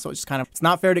Sabonis. So it's just kind of it's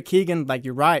not fair to Keegan. Like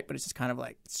you're right, but it's just kind of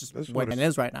like it's just what it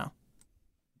is right now.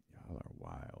 Y'all are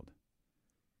wild.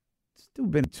 It's still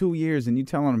been 2 years, and you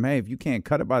telling him, hey, if you can't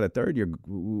cut it by the 3rd year,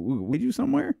 we you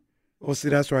somewhere. Well, see,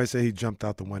 that's where I say he jumped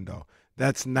out the window.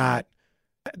 That's not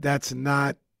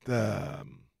how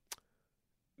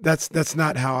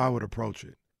I would approach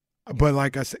it. But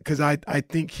like I said, because I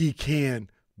think he can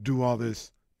do all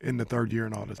this in the third year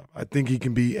and all this. I think he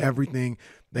can be everything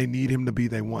they need him to be.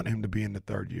 They want him to be in the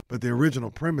third year. But the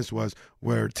original premise was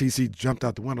where TC jumped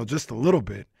out the window just a little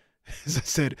bit. As I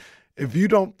said, if you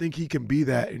don't think he can be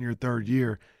that in your third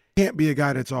year, he can't be a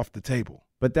guy that's off the table.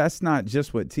 But that's not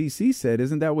just what TC said.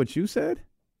 Isn't that what you said?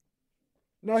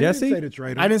 No, Jesse? he didn't say to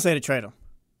trade him. I didn't say to trade him.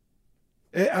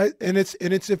 And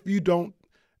it's if you don't,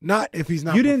 not if he's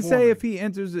not. You didn't say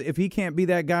performing. if he can't be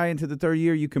that guy into the third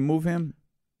year, you can move him.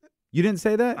 You didn't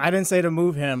say that? I didn't say to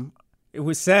move him. It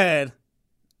was said,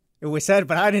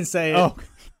 but I didn't say it. Oh,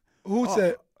 Who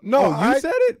said? No, you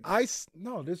said it.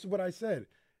 No, this is what I said.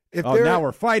 If Oh, now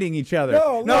we're fighting each other.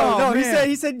 No, No, he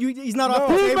man. said he's not off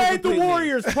the Who table made the completely.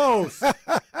 Warriors post?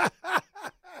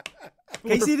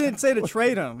 Casey didn't say to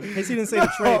trade him. Casey didn't say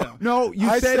to trade him. No, you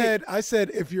I said it. I said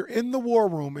if you're in the war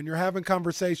room and you're having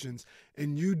conversations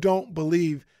and you don't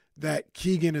believe that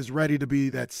Keegan is ready to be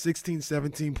that 16,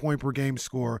 17 point per game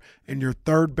scorer and your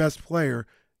third best player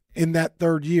in that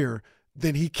third year,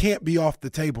 then he can't be off the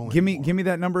table anymore. Give me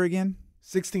that number again.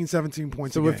 16, 17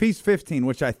 points So a game. if he's 15,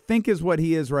 which I think is what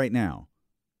he is right now,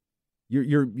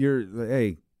 you're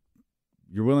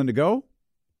willing to go?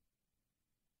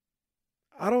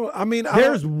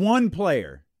 There's one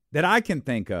player that I can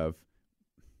think of.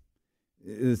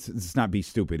 Let's not be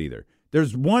stupid either.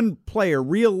 There's one player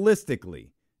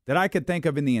realistically that I could think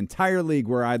of in the entire league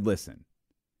where I'd listen,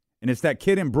 and it's that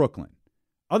kid in Brooklyn.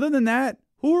 Other than that,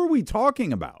 who are we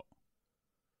talking about?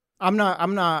 I'm not.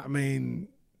 I mean,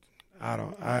 I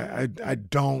don't.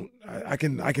 I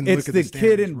can It's look at the the kid in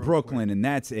standings real Brooklyn, quick. and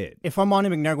that's it. If I'm Monty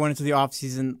McNair going into the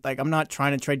offseason, like, I'm not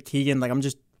trying to trade Keegan. Like, I'm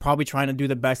just probably trying to do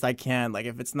the best I can. Like,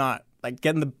 if it's not, like,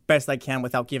 getting the best I can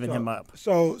without giving him up.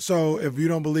 So if you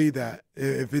don't believe that,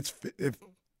 if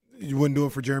you wouldn't do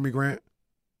it for Jeremy Grant?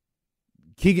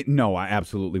 Keegan, no, I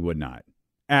absolutely would not.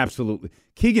 Absolutely.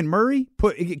 Keegan Murray?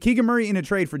 Put Keegan Murray in a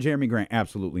trade for Jeremy Grant?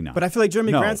 Absolutely not. But I feel like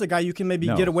Jeremy No. Grant's a guy you can maybe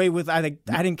No. get away with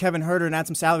adding Kevin Huerter and add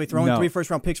some salary, throwing No. 3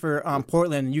 first-round picks for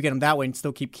Portland, and you get him that way and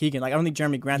still keep Keegan. Like, I don't think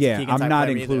Jeremy Grant's a yeah, Keegan-type I'm not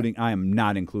player including. either. I am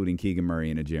not including Keegan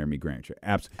Murray in a Jeremy Grant trade.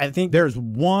 I think There's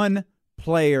one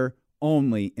player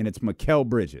only, and it's Mikal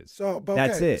Bridges. But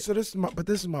that's okay, it. So this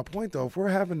is my point though. If we're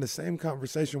having the same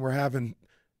conversation we're having,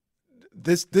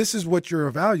 this is what you're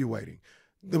evaluating.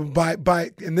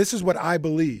 And this is what I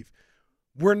believe.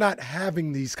 We're not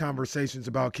having these conversations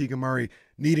about Keegan Murray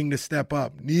needing to step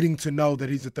up, needing to know that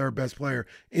he's the third best player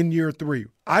in year 3.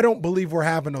 I don't believe we're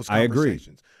having those I agree.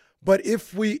 conversations. But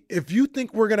if you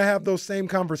think we're going to have those same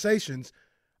conversations,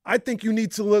 I think you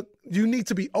need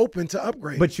to be open to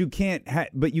upgrade. But you can't.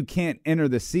 But you can't enter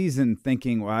the season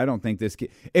thinking, "Well, I don't think this kid."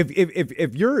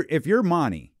 If you're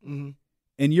Monty, mm-hmm.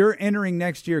 and you're entering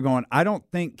next year going, "I don't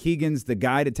think Keegan's the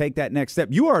guy to take that next step,"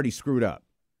 you already screwed up.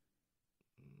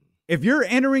 If you're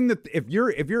entering if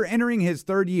you're entering his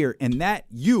third year, and that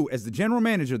you as the general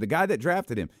manager, the guy that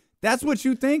drafted him, that's what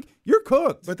you think, you're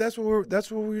cooked. But that's what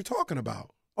we're talking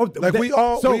about. Oh, like but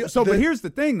here's the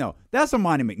thing, though. That's a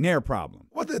Monty McNair problem.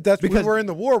 Well, that's because we're in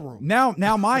the war room. Now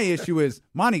my issue is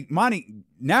Monty.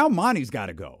 Now Monty's got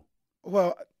to go.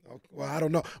 Well, I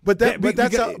don't know, but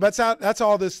that's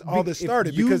all this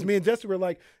started because me and Jesse were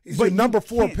like, he's your number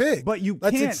 4 pick. But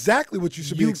that's exactly what you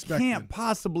should be expecting. You can't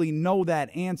possibly know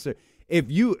that answer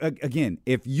if you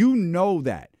know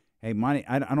that. Hey, Monty,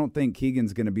 I don't think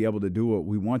Keegan's going to be able to do what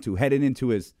we want to heading into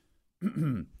his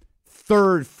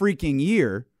third freaking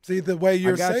year. See, the way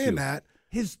you're saying that,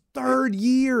 his third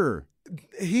year,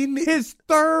 his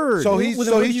third. So he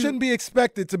shouldn't be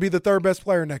expected to be the third best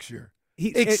player next year.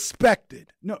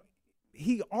 Expected. No,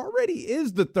 he already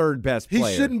is the third best player.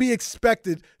 He shouldn't be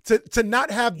expected to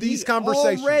not have these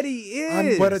conversations. Already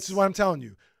is. But it's what I'm telling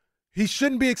you. He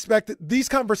shouldn't be expected. These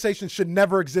conversations should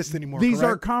never exist anymore. These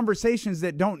correct? are conversations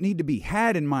that don't need to be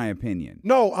had, in my opinion.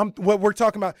 No, what we're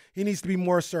talking about, he needs to be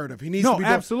more assertive. He needs to be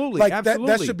absolutely, like absolutely.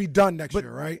 That should be done next year,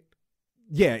 right?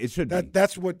 Yeah, it should be.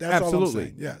 That's all I'm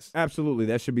saying. Yes, absolutely,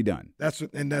 that should be done. That's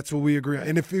what we agree on.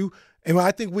 And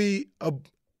I think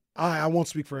I won't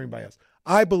speak for anybody else.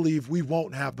 I believe we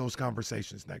won't have those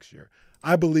conversations next year.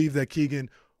 I believe that Keegan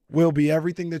will be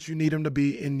everything that you need him to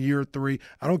be in year 3.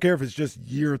 I don't care if it's just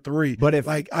year 3. But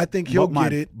I think he'll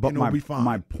get it and it'll be fine.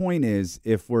 My point is,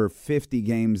 if we're 50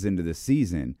 games into the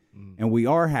season and we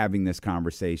are having this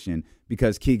conversation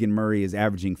because Keegan Murray is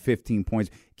averaging 15 points,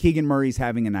 Keegan Murray's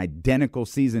having an identical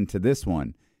season to this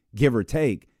one, give or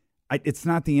take, it's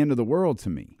not the end of the world to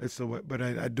me. It's the way, but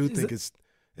I do think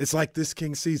it's like this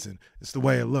King season. It's the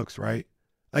way it looks, right?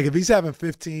 Like if he's having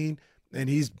 15 and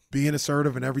he's being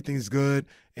assertive and everything's good,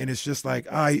 and it's just like,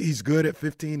 he's good at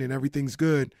 15 and everything's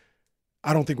good,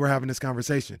 I don't think we're having this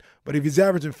conversation. But if he's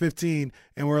averaging 15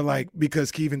 and we're like,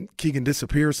 because Keegan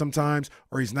disappears sometimes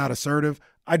or he's not assertive,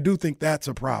 I do think that's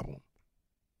a problem.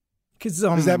 Does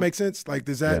that make sense? Like,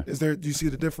 do you see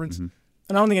the difference?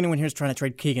 And I don't think anyone here is trying to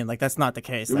trade Keegan. Like, that's not the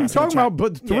case. We're talking about,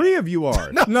 but three of you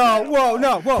are. No,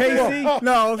 Casey,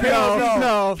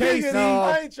 no. Casey,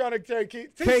 I ain't trying to trade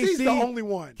Keegan. TC's the only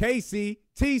one. Casey,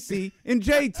 TC, and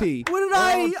JT.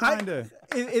 What did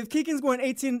if Keegan's going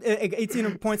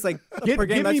 18 points per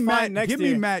game, that's fine next year. Give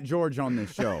me Matt George on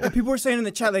this show. People were saying in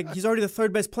the chat, like, he's already the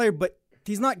third best player, but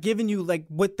he's not giving you like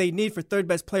what they need for third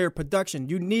best player production.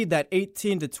 You need that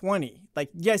 18 to 20. Like,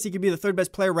 yes, he could be the third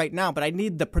best player right now, but I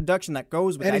need the production that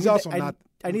goes with it. And he's also not.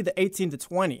 I need the 18 to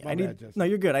 20. No,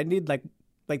 you're good. I need like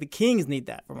the Kings need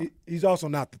that from him. He's also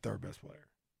not the third best player.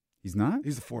 He's not?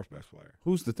 He's the fourth best player.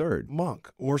 Who's the third?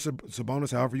 Monk or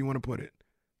Sabonis, however you want to put it.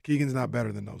 Keegan's not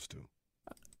better than those two.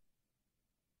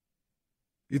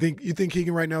 You think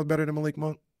Keegan right now is better than Malik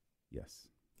Monk? Yes.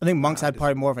 I think Monk's had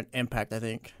probably more of an impact, I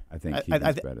think. I think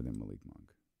Keegan's better than Malik Monk.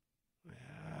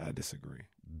 Yeah, I disagree.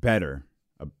 Better.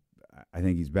 I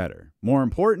think he's better. More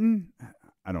important?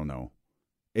 I don't know.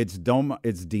 It's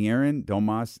De'Aaron,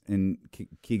 Domas, and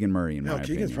Keegan Murray in my opinion.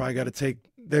 Keegan's probably got to take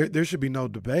 – there should be no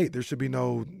debate. There should be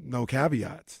no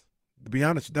caveats. To be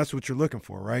honest, that's what you're looking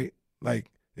for, right?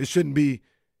 Like, it shouldn't be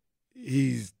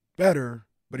he's better,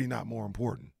 but he's not more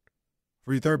important.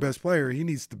 For your third best player, he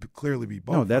needs to clearly be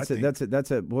both. No,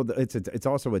 it's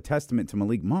also a testament to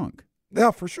Malik Monk. Yeah,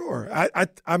 for sure.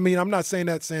 I mean, I'm not saying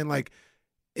like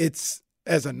it's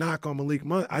as a knock on Malik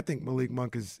Monk. I think Malik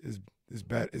Monk is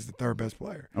the third best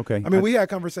player. Okay. I mean, we had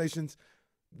conversations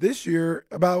this year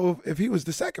about if he was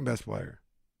the second best player.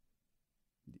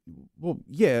 Well,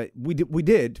 yeah, we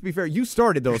did. To be fair, you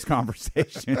started those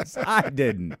conversations. I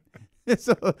didn't.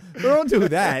 So don't do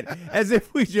that as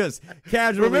if we just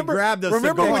casually grabbed a cigar.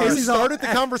 Remember when Casey started the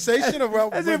conversation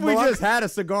about as if we just had a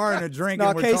cigar and a drink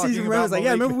and we're Casey's talking about like,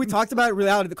 yeah, remember we talked about it.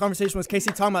 Reality, the conversation was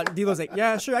Casey talking about D'Lo's like,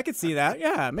 yeah, sure, I could see that.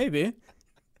 Yeah, maybe.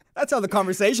 That's how the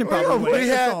conversation probably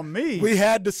went. We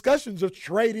had discussions of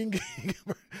trading.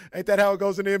 Ain't that how it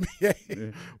goes in the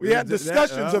NBA? We had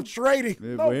discussions of trading.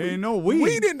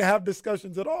 We didn't have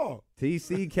discussions at all.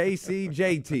 TC, KC,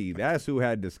 JT. That's who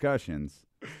had discussions.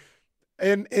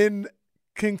 And in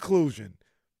conclusion,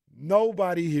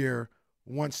 nobody here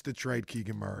wants to trade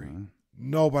Keegan Murray.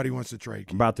 Nobody wants to trade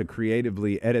Keegan. I'm about to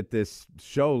creatively edit this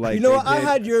show like I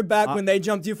had your back when they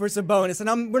jumped you for Sabonis,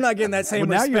 and we're not getting that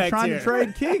same respect here. Now you're trying to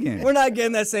trade Keegan. We're not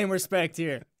getting that same respect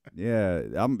here. Yeah,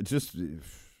 I'm going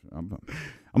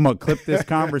to clip this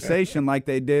conversation like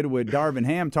they did with Darvin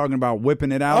Ham talking about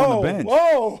whipping it out on the bench.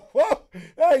 Whoa.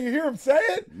 Hey, you hear him say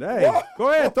it? Hey,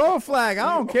 go ahead, throw a flag.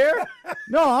 I don't care.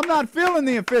 No, I'm not feeling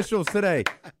the officials today.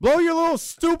 Blow your little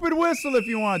stupid whistle if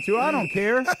you want to. I don't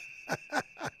care.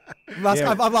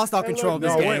 I've lost all control of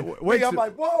this game. Wait, I'm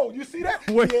like, whoa, you see that?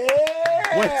 Wait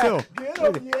till. Get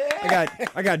him, yeah.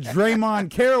 I got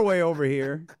Draymond Caraway over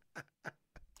here.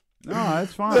 No,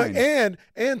 that's fine. Look,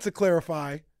 and to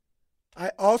clarify,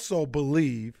 I also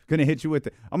believe gonna hit you with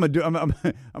the I'm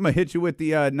gonna hit you with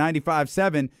the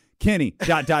 95-7 Kenny ...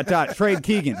 trade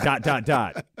Keegan ...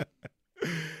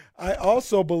 I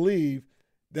also believe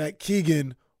that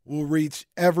Keegan will reach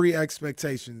every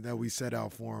expectation that we set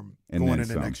out for him going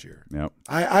into next year. Yep.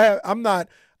 I'm not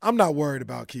worried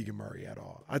about Keegan Murray at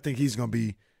all. I think he's going to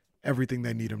be everything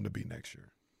they need him to be next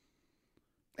year.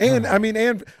 And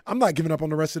and I'm not giving up on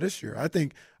the rest of this year. I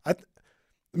think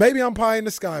maybe I'm pie in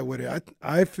the sky with it.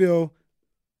 I feel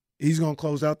he's going to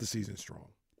close out the season strong.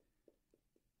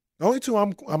 The only two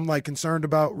I'm like concerned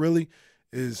about really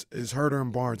is Herter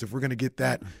and Barnes. If we're going to get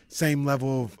that same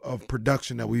level of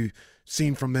production that we've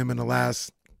seen from them in the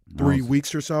last 3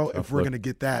 weeks or so, if we're going to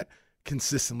get that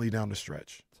consistently down the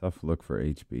stretch. Tough look for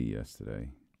HB yesterday.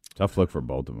 Tough look for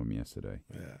both of them yesterday.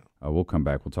 Yeah. We'll come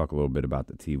back. We'll talk a little bit about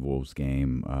the T-Wolves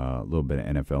game, a little bit of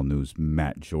NFL news.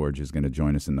 Matt George is going to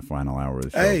join us in the final hour of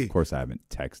the show. Hey. Of course, I haven't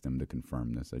texted him to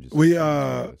confirm this. We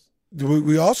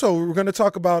also we're going to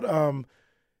talk about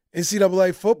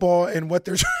NCAA football and what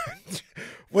they're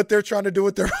trying to do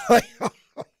with their playoffs.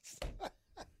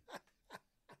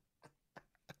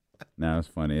 No, it's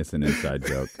funny. It's an inside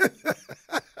joke.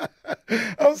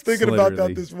 I was thinking about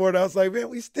that this morning. I was like, man,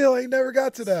 we still ain't never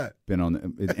got to that. Been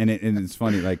on, and it's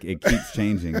funny. Like it keeps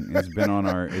changing. It's been on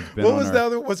our. What was the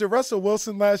other? Was it Russell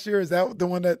Wilson last year? Is that the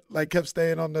one that like kept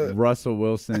staying on the? Russell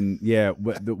Wilson, yeah.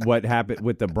 What happened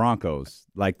with the Broncos?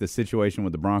 Like the situation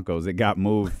with the Broncos, it got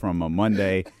moved from a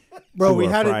Monday. Bro, we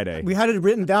had Friday. We had it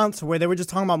written down to where they were just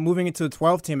talking about moving it to a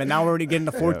 12 team, and now we're already getting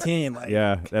to 14.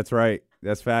 Yeah, that's right.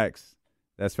 That's facts.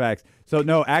 So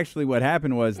no, actually, what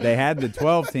happened was they had the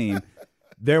 12 team.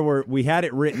 we had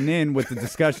it written in with the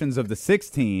discussions of the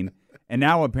 16, and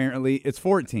now apparently it's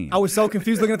 14. I was so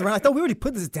confused looking at the round. I thought we already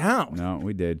put this down. No,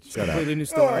 we did. Shut up. Completely new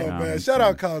story. Oh, No, man. it's Shout fine.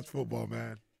 out college football,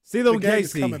 man. CeeLo The and game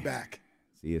is Casey. coming back.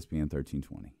 It's ESPN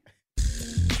 1320.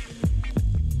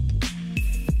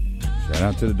 Shout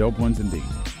out to the dope ones indeed.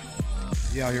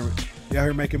 You out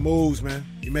here making moves, man.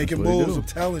 You making That's what he moves, do. I'm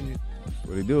telling you. That's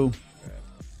what he do.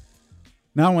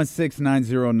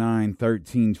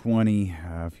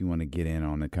 916-909-1320. If you want to get in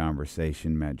on the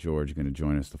conversation, Matt George going to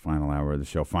join us the final hour of the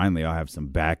show. Finally, I'll have some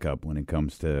backup when it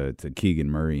comes to Keegan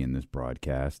Murray in this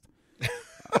broadcast.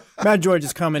 Matt George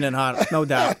is coming in hot, no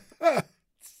doubt.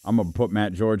 I'm going to put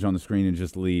Matt George on the screen and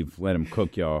just leave. Let him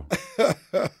cook y'all.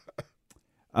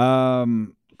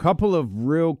 Couple of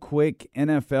real quick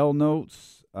NFL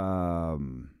notes.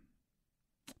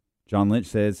 John Lynch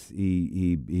says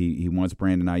he wants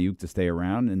Brandon Ayuk to stay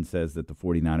around and says that the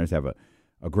 49ers have a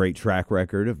great track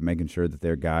record of making sure that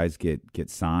their guys get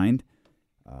signed.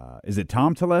 Is it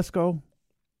Tom Telesco,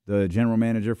 the general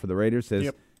manager for the Raiders, says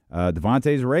Yep.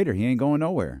 Devontae's a Raider. He ain't going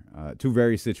nowhere. Two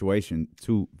very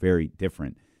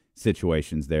different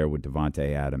situations there with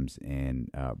Devontae Adams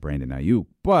and Brandon Ayuk.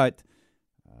 But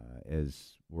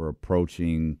as we're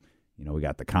approaching, we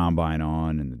got the combine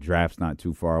on and the draft's not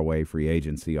too far away, free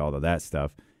agency, all of that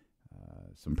stuff.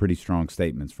 Some pretty strong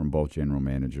statements from both general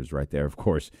managers right there. Of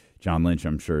course, John Lynch,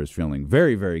 I'm sure, is feeling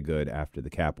very, very good after the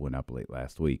cap went up late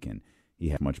last week, and he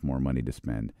had much more money to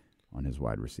spend on his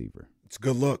wide receiver. It's a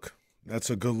good look. That's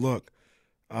a good look.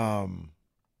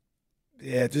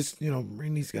 Just,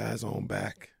 bring these guys on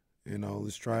back.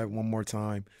 Let's try it one more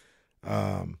time.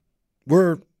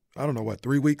 We're,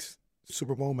 3 weeks,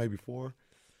 Super Bowl, maybe 4.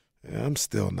 Yeah, I'm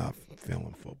still not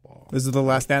feeling football. This is the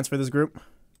last dance for this group?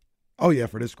 Oh, yeah,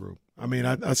 for this group. I mean,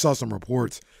 I saw some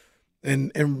reports,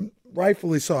 and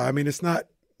rightfully so. I mean, it's not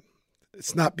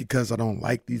because I don't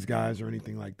like these guys or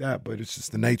anything like that, but it's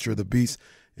just the nature of the beast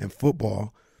in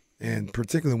football, and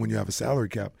particularly when you have a salary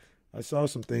cap. I saw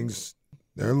some things.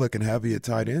 They're looking heavy at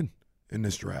tight end in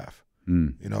this draft.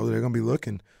 They're going to be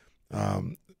looking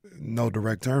no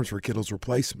direct terms for Kittle's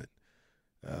replacement.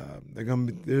 They're going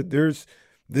to be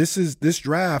this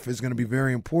draft is going to be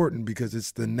very important because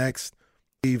it's the next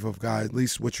wave of guys, at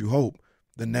least what you hope,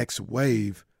 the next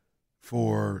wave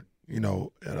for,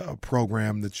 a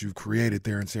program that you've created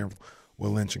there in San Francisco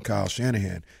with Lynch and Kyle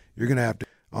Shanahan. You're going to have to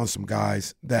on some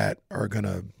guys that are going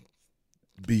to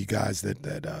be guys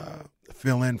that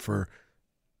fill in for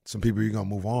some people you're going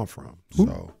to move on from.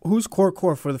 Who's core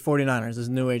for the 49ers, this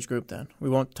new age group then? We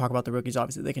won't talk about the rookies,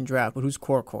 obviously. They can draft, but who's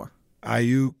core?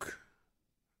 Ayuk,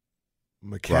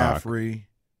 McCaffrey,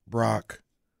 Brock.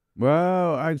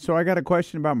 Well, I got a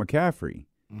question about McCaffrey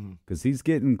because he's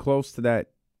getting close to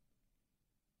that.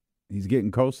 He's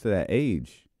getting close to that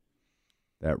age,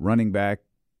 that running back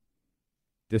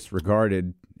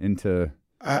disregarded into.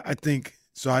 I think.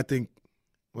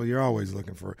 Well, you're always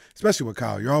looking for, especially with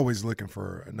Kyle. You're always looking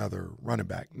for another running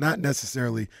back, not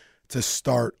necessarily to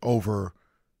start over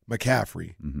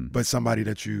McCaffrey, but somebody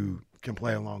that you can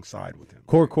play alongside with him.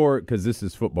 Core, because this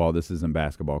is football, this isn't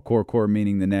basketball. Core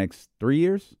meaning the next 3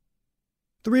 years?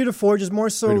 3 to 4, just more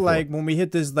so 3 to 4. like when we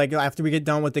hit this, like after we get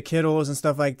done with the Kittles and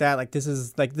stuff like that, like this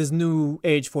is like this new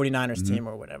age 49ers team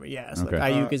or whatever. Yeah, so Okay.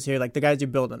 like Ayuk is here, like the guys you're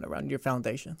building around your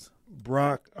foundations.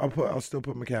 Brock, I'll still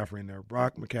put McCaffrey in there.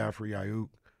 Brock, McCaffrey, Ayuk,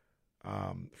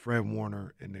 Fred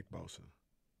Warner, and Nick Bosa.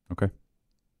 Okay.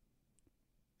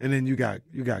 And then you got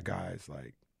guys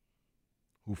like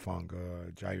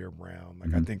Hufanga, Jair Brown.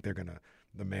 Like I think they're gonna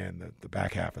demand the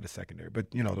back half of the secondary. But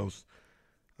those.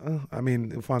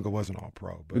 Hufanga wasn't all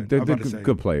pro, but They're I'm about to say,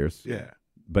 good players. Yeah,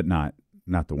 but not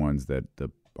the ones that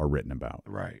are written about.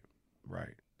 right.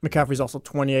 McCaffrey's also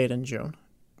 28 in June.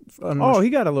 He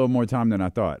got a little more time than I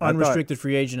thought. Unrestricted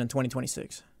free agent in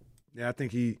 2026. Yeah, I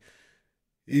think he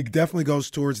definitely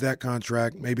goes towards that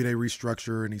contract. Maybe they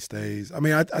restructure and he stays. I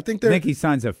mean, I think he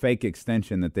signs a fake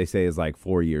extension that they say is like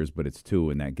 4 years, but it's 2,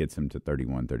 and that gets him to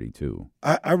 31, 32.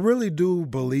 I really do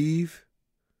believe,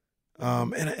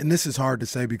 and this is hard to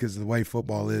say because of the way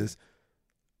football is,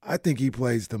 I think he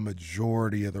plays the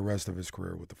majority of the rest of his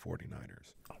career with the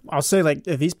 49ers. I'll say, like,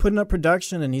 if he's putting up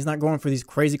production and he's not going for these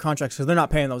crazy contracts, because they're not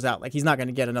paying those out. Like, he's not going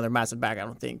to get another massive bag, I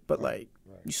don't think. But,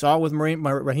 you saw with Raheem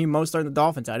Mostert and the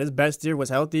Dolphins, at his best year, was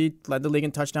healthy, led the league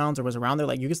in touchdowns, or was around there.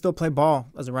 Like, you can still play ball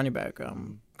as a running back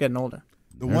getting older.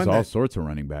 There's all sorts of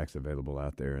running backs available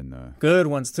out there. In the good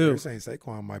ones, too. They're saying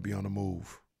Saquon might be on the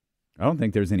move. I don't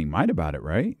think there's any might about it,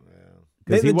 right? Yeah.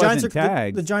 Because he wasn't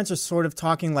tagged. The Giants are sort of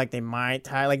talking like they might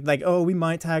tag, we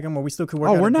might tag him, or we still could work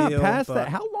out a deal. We're not past that.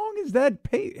 How long is that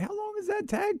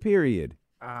tag period?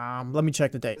 Let me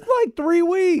check the date. It's like 3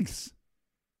 weeks.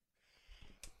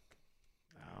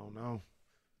 don't know.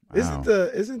 Wow.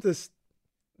 Isn't this?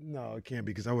 No, it can't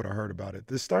be because I would have heard about it.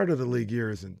 The start of the league year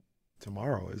isn't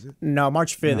tomorrow, is it? No,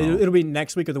 March 5th. No. It'll be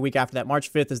next week or the week after that.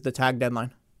 March 5th is the tag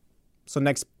deadline. So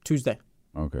next Tuesday.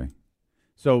 Okay.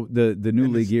 So the new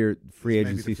And league it's- year free It's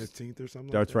maybe agency the 15th or something.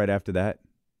 starts like that. right after that.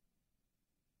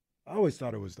 I always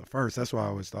thought it was the first. That's why I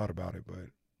always thought about it. But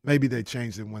maybe they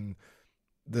changed it when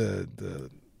the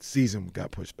season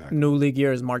got pushed back. New league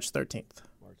year is March 13th.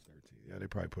 March 13th. Yeah, they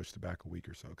probably pushed it back a week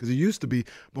or so because it used to be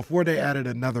before they added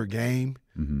another game.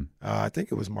 Mm-hmm. I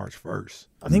think it was March 1st.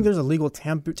 I think there's a legal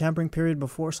tampering period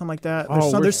before, something like that.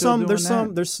 Oh, we're still doing There's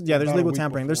that? there's About a legal week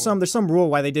tampering. before. There's some rule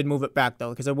why they did move it back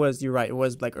though, because you're right, it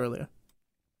was like earlier.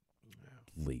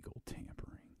 Legal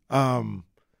tampering.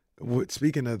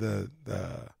 Speaking of the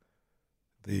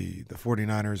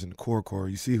 49ers and the core,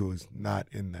 you see who is not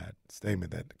in that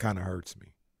statement. That kind of hurts me.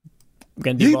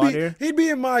 Getting Debo out here. He'd be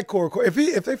in my core.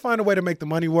 If they find a way to make the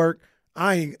money work,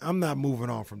 I'm not moving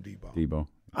on from Debo.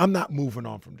 I'm not moving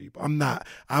on from Debo. I'm not.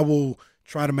 I will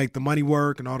try to make the money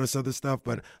work and all this other stuff.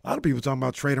 But a lot of people talking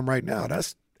about trade him right now.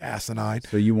 That's asinine.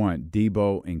 So you want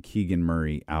Debo and Keegan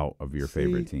Murray out of your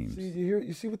favorite teams.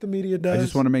 You see what the media does? I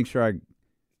just want to make sure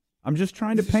I'm just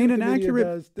trying to paint an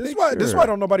accurate This is picture. why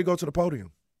don't nobody go to the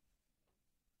podium.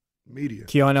 Media.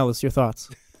 Keon Ellis, your thoughts?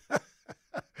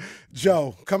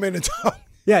 Joe, come in and talk.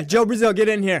 Yeah, Joe Brazil, get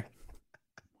in here.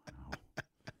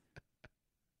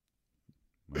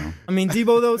 Well, I mean,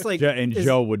 Debo though, it's like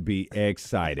Joe would be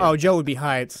excited. Oh, Joe would be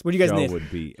hyped. What do you guys Joe need?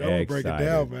 would be Joe will excited. break it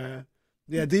down, man.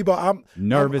 Yeah, Debo, I'm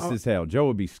Nervous as hell. Joe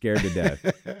would be scared to death.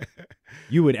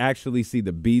 You would actually see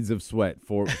the beads of sweat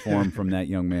form from that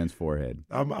young man's forehead.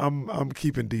 I'm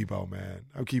keeping Debo, man.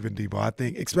 I'm keeping Debo. I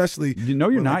think, especially. You know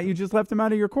you're not. You just left him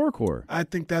out of your core. I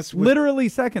think that's what, literally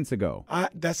seconds ago.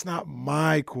 that's not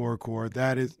my core.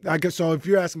 That is, I guess. So if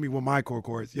you're asking me what my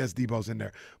core is, yes, Debo's in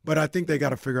there. But I think they got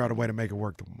to figure out a way to make it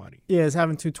work the money. Yeah, is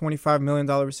having two $25 million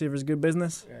receivers good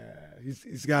business? Yeah,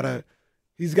 he's got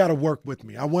to work with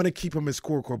me. I want to keep him as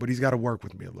core, but he's got to work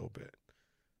with me a little bit.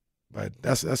 But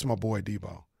that's my boy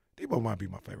Debo. Debo might be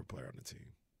my favorite player on the team.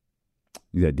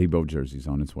 Yeah, Debo jersey's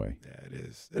on its way. Yeah, it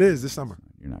is. It is this summer.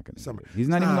 You're not going to. Summer. He's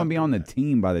not even going to be on the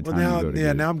team by the time now, you go to get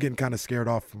it. now I'm getting kind of scared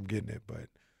off from getting it. But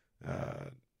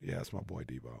yeah, that's my boy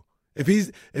Debo. If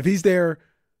he's there,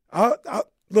 I'll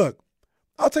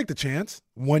take the chance.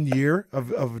 1 year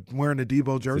of wearing a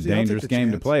Debo jersey. It's a dangerous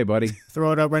game to play, buddy.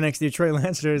 Throw it up right next to your Trey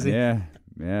Lance jersey. Yeah.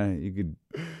 You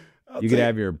could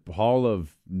have your hall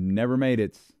of never made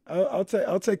it. I'll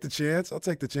take the chance. I'll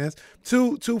take the chance.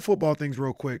 Two football things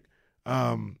real quick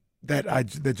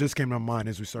that just came to my mind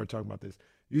as we started talking about this.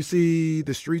 You see,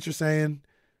 the streets are saying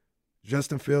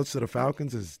Justin Fields to the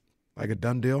Falcons is like a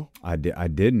done deal. I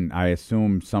didn't. I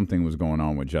assumed something was going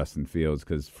on with Justin Fields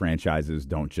because franchises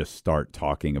don't just start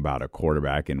talking about a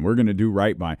quarterback and we're going to do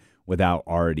right by without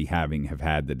already have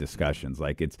had the discussions.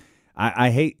 Like it's,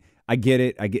 I get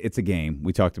it. It's a game.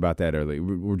 We talked about that earlier.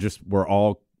 We're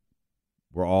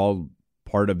all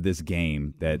part of this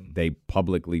game that they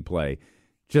publicly play.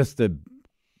 Just a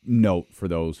note for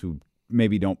those who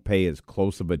maybe don't pay as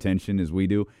close of attention as we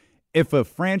do. If a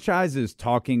franchise is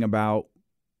talking about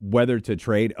whether to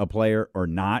trade a player or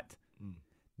not,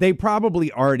 they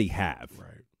probably already have.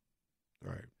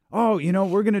 Right. Oh,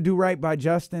 we're going to do right by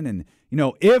Justin. And,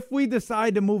 if we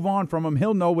decide to move on from him,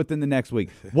 he'll know within the next week.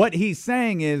 What he's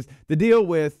saying is the deal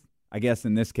with, I guess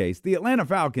in this case, the Atlanta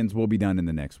Falcons will be done in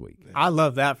the next week. I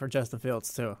love that for Justin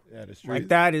Fields, too. Yeah, the street. Like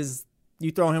that is,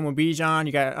 you throw him with Bijan,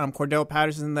 you got Cordell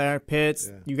Patterson there,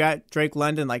 Pitts, you got Drake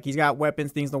London. Like he's got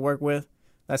weapons, things to work with.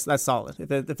 That's solid if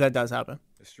that does happen.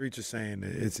 The streets are saying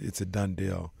it's a done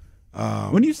deal.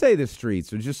 When you say the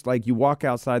streets, it's just like you walk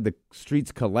outside, the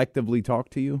streets collectively talk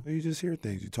to you? You just hear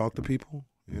things. You talk to people.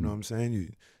 You know what I'm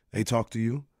saying? They talk to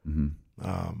you.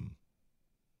 Mm-hmm.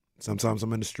 Sometimes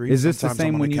I'm in the streets. Is this the sometimes same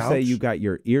I'm on when the you couch. say you got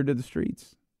your ear to the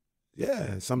streets?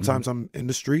 Yeah. Sometimes I'm in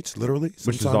the streets, literally.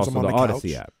 Which is Sometimes also I'm the on the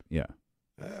Odyssey couch. app. Yeah.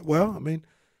 Well, I mean,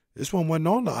 this one wasn't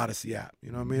on the Odyssey app.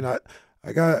 You know what I mean?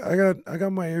 I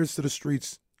got my ears to the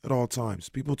streets at all times.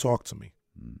 People talk to me.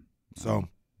 So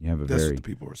you have that's what the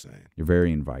people are saying. You're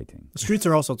very inviting. The streets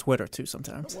are also Twitter too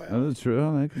sometimes. Oh, that's true.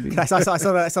 Oh, that could be. I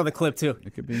saw the clip too.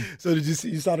 It could be. So did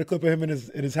you saw the clip of him in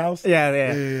his house?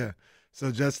 Yeah.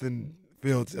 So Justin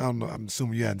Fields, I don't know, I'm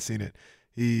assuming you hadn't seen it.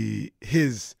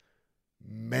 His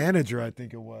manager, I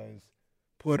think it was,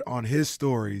 put on his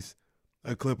stories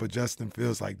a clip of Justin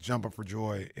Fields like jumping for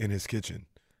joy in his kitchen.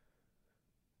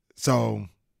 So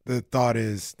the thought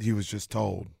is he was just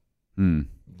told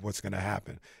what's going to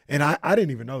happen. And I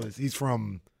didn't even know this. He's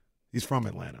from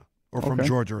Atlanta. or from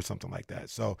Georgia or something like that.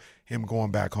 So him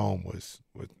going back home was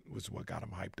what got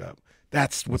him hyped up.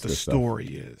 That's what the story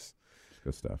is.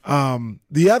 Good stuff.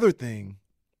 The other thing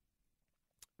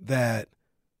that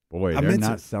they're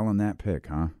not selling that pick,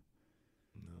 huh?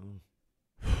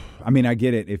 No. I mean, I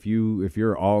get it. If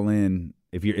you're all in,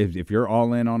 if you're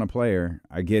all in on a player,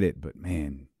 I get it. But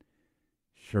man,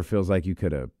 sure feels like you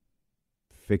could have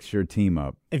fixed your team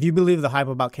up. If you believe the hype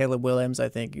about Caleb Williams, I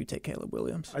think you take Caleb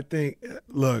Williams. I think.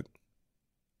 Look,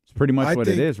 it's pretty much what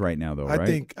it is right now, though.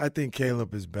 Right? I think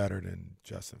Caleb is better than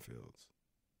Justin Fields.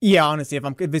 Yeah, honestly,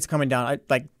 if it's coming down,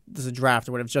 there's a draft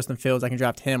or whatever. If Justin Fields, I can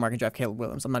draft him or I can draft Caleb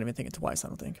Williams. I'm not even thinking twice. I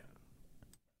don't think.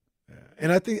 Yeah.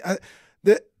 And I think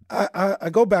I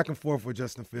go back and forth with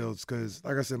Justin Fields because,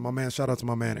 like I said, shout out to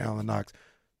my man Alan Knox,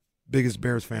 biggest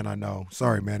Bears fan I know.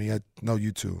 Sorry, Manny, I know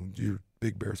you too. You're a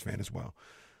big Bears fan as well.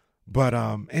 But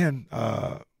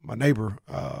my neighbor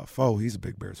Foe, he's a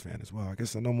big Bears fan as well. I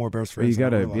guess I know more Bears fans.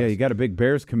 You got a big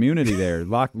Bears community there.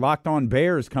 Locked on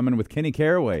Bears coming with Kenny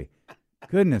Caraway.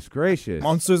 Goodness gracious.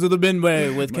 Monsters of the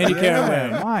Binway with Kenny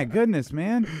Caraway. My goodness,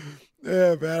 man.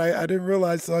 Yeah, man, I didn't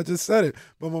realize, so I just said it.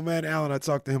 But my man Alan, I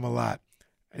talked to him a lot.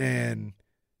 And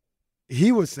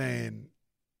he was saying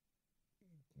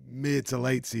mid to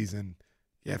late season,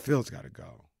 Fields got to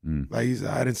go. Like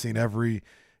I hadn't seen every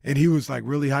 – and he was like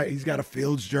really hyped. He's got a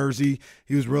Fields jersey.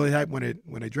 He was really hyped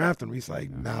when they drafted him. He's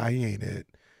like, nah, he ain't it.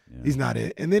 Yeah. He's not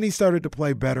it. And then he started to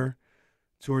play better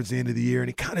towards the end of the year, and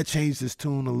he kind of changed his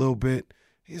tune a little bit.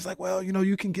 He's like, well,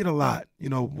 you can get a lot,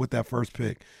 with that first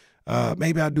pick.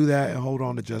 Maybe I'll do that and hold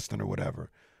on to Justin or whatever.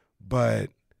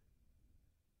 But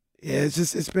yeah,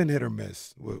 it's been hit or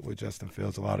miss with Justin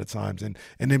Fields a lot of times, and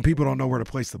then people don't know where to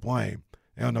place the blame.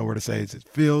 They don't know where to say is it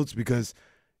Fields because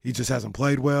he just hasn't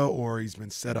played well, or he's been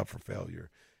set up for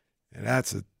failure, and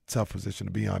that's a tough position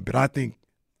to be on. But I think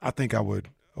I would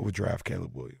draft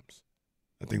Caleb Williams.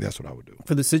 I think that's what I would do.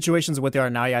 For the situations of what they are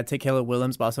now, I'd take Caleb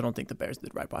Williams, but I also don't think the Bears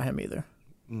did right by him either.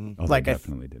 Oh, they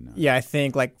definitely did not. Yeah, I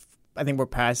think we're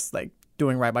past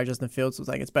doing right by Justin Fields. So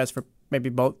it's best for maybe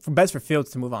best for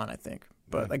Fields to move on, I think.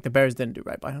 But the Bears didn't do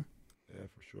right by him. Yeah,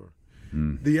 for sure.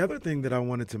 The other thing that I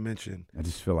wanted to mention, I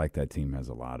just feel like that team has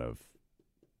a lot of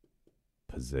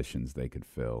positions they could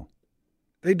fill.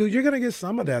 They do. You're going to get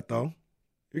some of that though.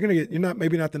 You're not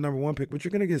maybe not the number one pick, but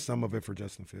you're going to get some of it for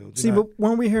Justin Fields. But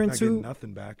when we're hearing too,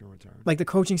 nothing back in return. Like the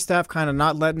coaching staff kind of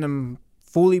not letting him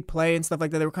fully play and stuff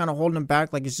like that. They were kind of holding him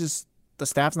back. Like it's just the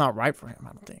staff's not right for him.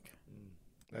 I don't think.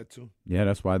 That too. Yeah,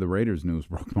 that's why the Raiders news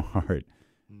broke my heart.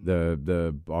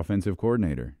 The offensive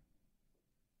coordinator.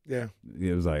 Yeah.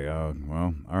 It was like, oh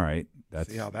well, all right.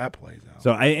 See how that plays out.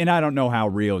 So I don't know how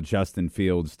real Justin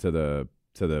Fields to the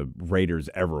Raiders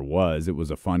ever was. It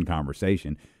was a fun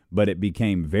conversation, but it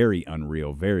became very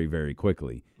unreal very, very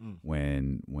quickly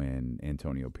when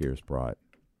Antonio Pierce brought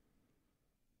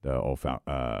the old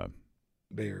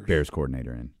Bears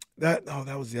coordinator in. That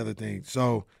was the other thing.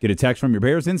 So get a text from your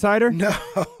Bears insider? No.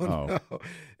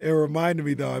 It reminded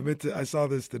me though. I saw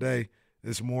this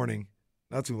this morning,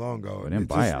 not too long ago. It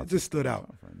just stood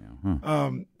out. Right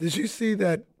now. Did you see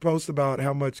that post about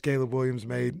how much Caleb Williams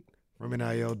made from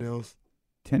NIL deals?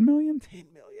 $10 million?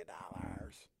 $10 million.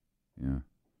 Yeah.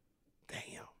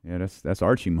 Damn. Yeah, that's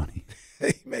Archie money.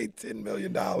 He made $10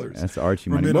 million. That's Archie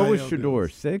money. What was Shador?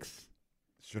 6?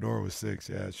 Shador was 6.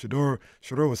 Yeah, Shador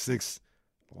was 6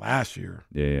 last year.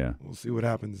 Yeah. We'll see what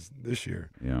happens this year.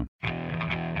 Yeah.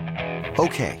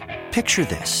 Okay, picture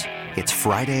this. It's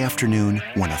Friday afternoon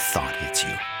when a thought hits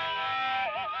you.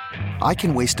 I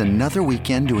can waste another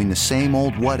weekend doing the same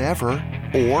old whatever,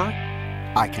 or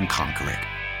I can conquer it.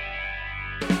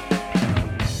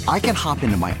 I can hop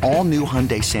into my all-new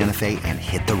Hyundai Santa Fe and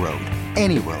hit the road.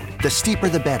 Any road. The steeper,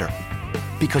 the better.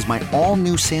 Because my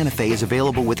all-new Santa Fe is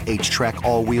available with H-Track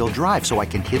all-wheel drive, so I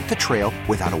can hit the trail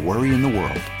without a worry in the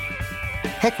world.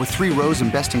 Heck, with 3 rows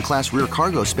and best-in-class rear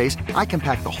cargo space, I can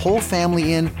pack the whole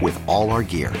family in with all our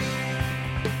gear.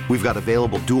 We've got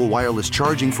available dual wireless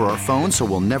charging for our phones, so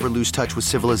we'll never lose touch with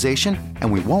civilization,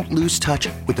 and we won't lose touch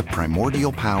with the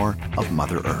primordial power of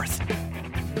Mother Earth.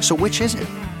 So which is it?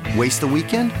 Waste the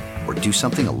weekend or do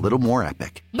something a little more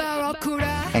epic?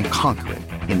 And conquer it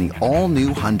in the all-new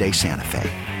Hyundai Santa Fe.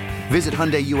 Visit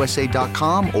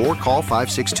HyundaiUSA.com or call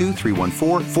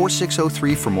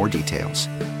 562-314-4603 for more details.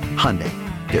 Hyundai,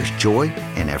 there's joy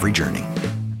in every journey.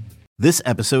 This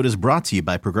episode is brought to you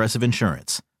by Progressive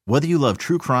Insurance. Whether you love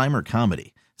true crime or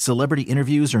comedy, celebrity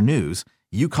interviews or news,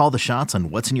 you call the shots on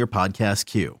what's in your podcast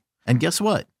queue. And guess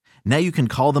what? Now you can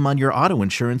call them on your auto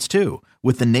insurance too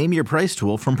with the Name Your Price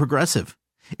tool from Progressive.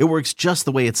 It works just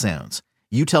the way it sounds.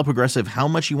 You tell Progressive how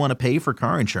much you want to pay for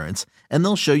car insurance, and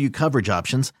they'll show you coverage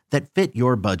options that fit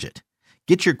your budget.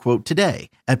 Get your quote today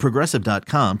at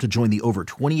Progressive.com to join the over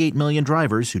 28 million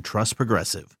drivers who trust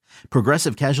Progressive.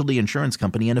 Progressive Casualty Insurance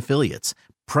Company and Affiliates.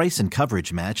 Price and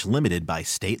coverage match limited by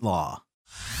state law.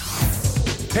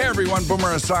 Hey everyone, Boomer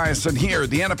Esiason here.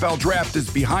 The NFL draft is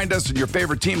behind us and your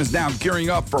favorite team is now gearing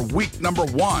up for week number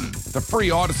 1. The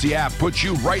free Odyssey app puts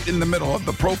you right in the middle of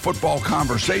the pro football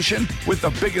conversation with the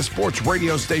biggest sports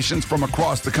radio stations from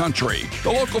across the country.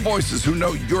 The local voices who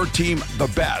know your team the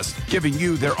best, giving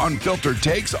you their unfiltered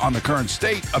takes on the current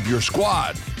state of your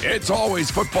squad. It's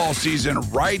always football season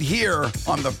right here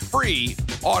on the free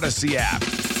Odyssey app.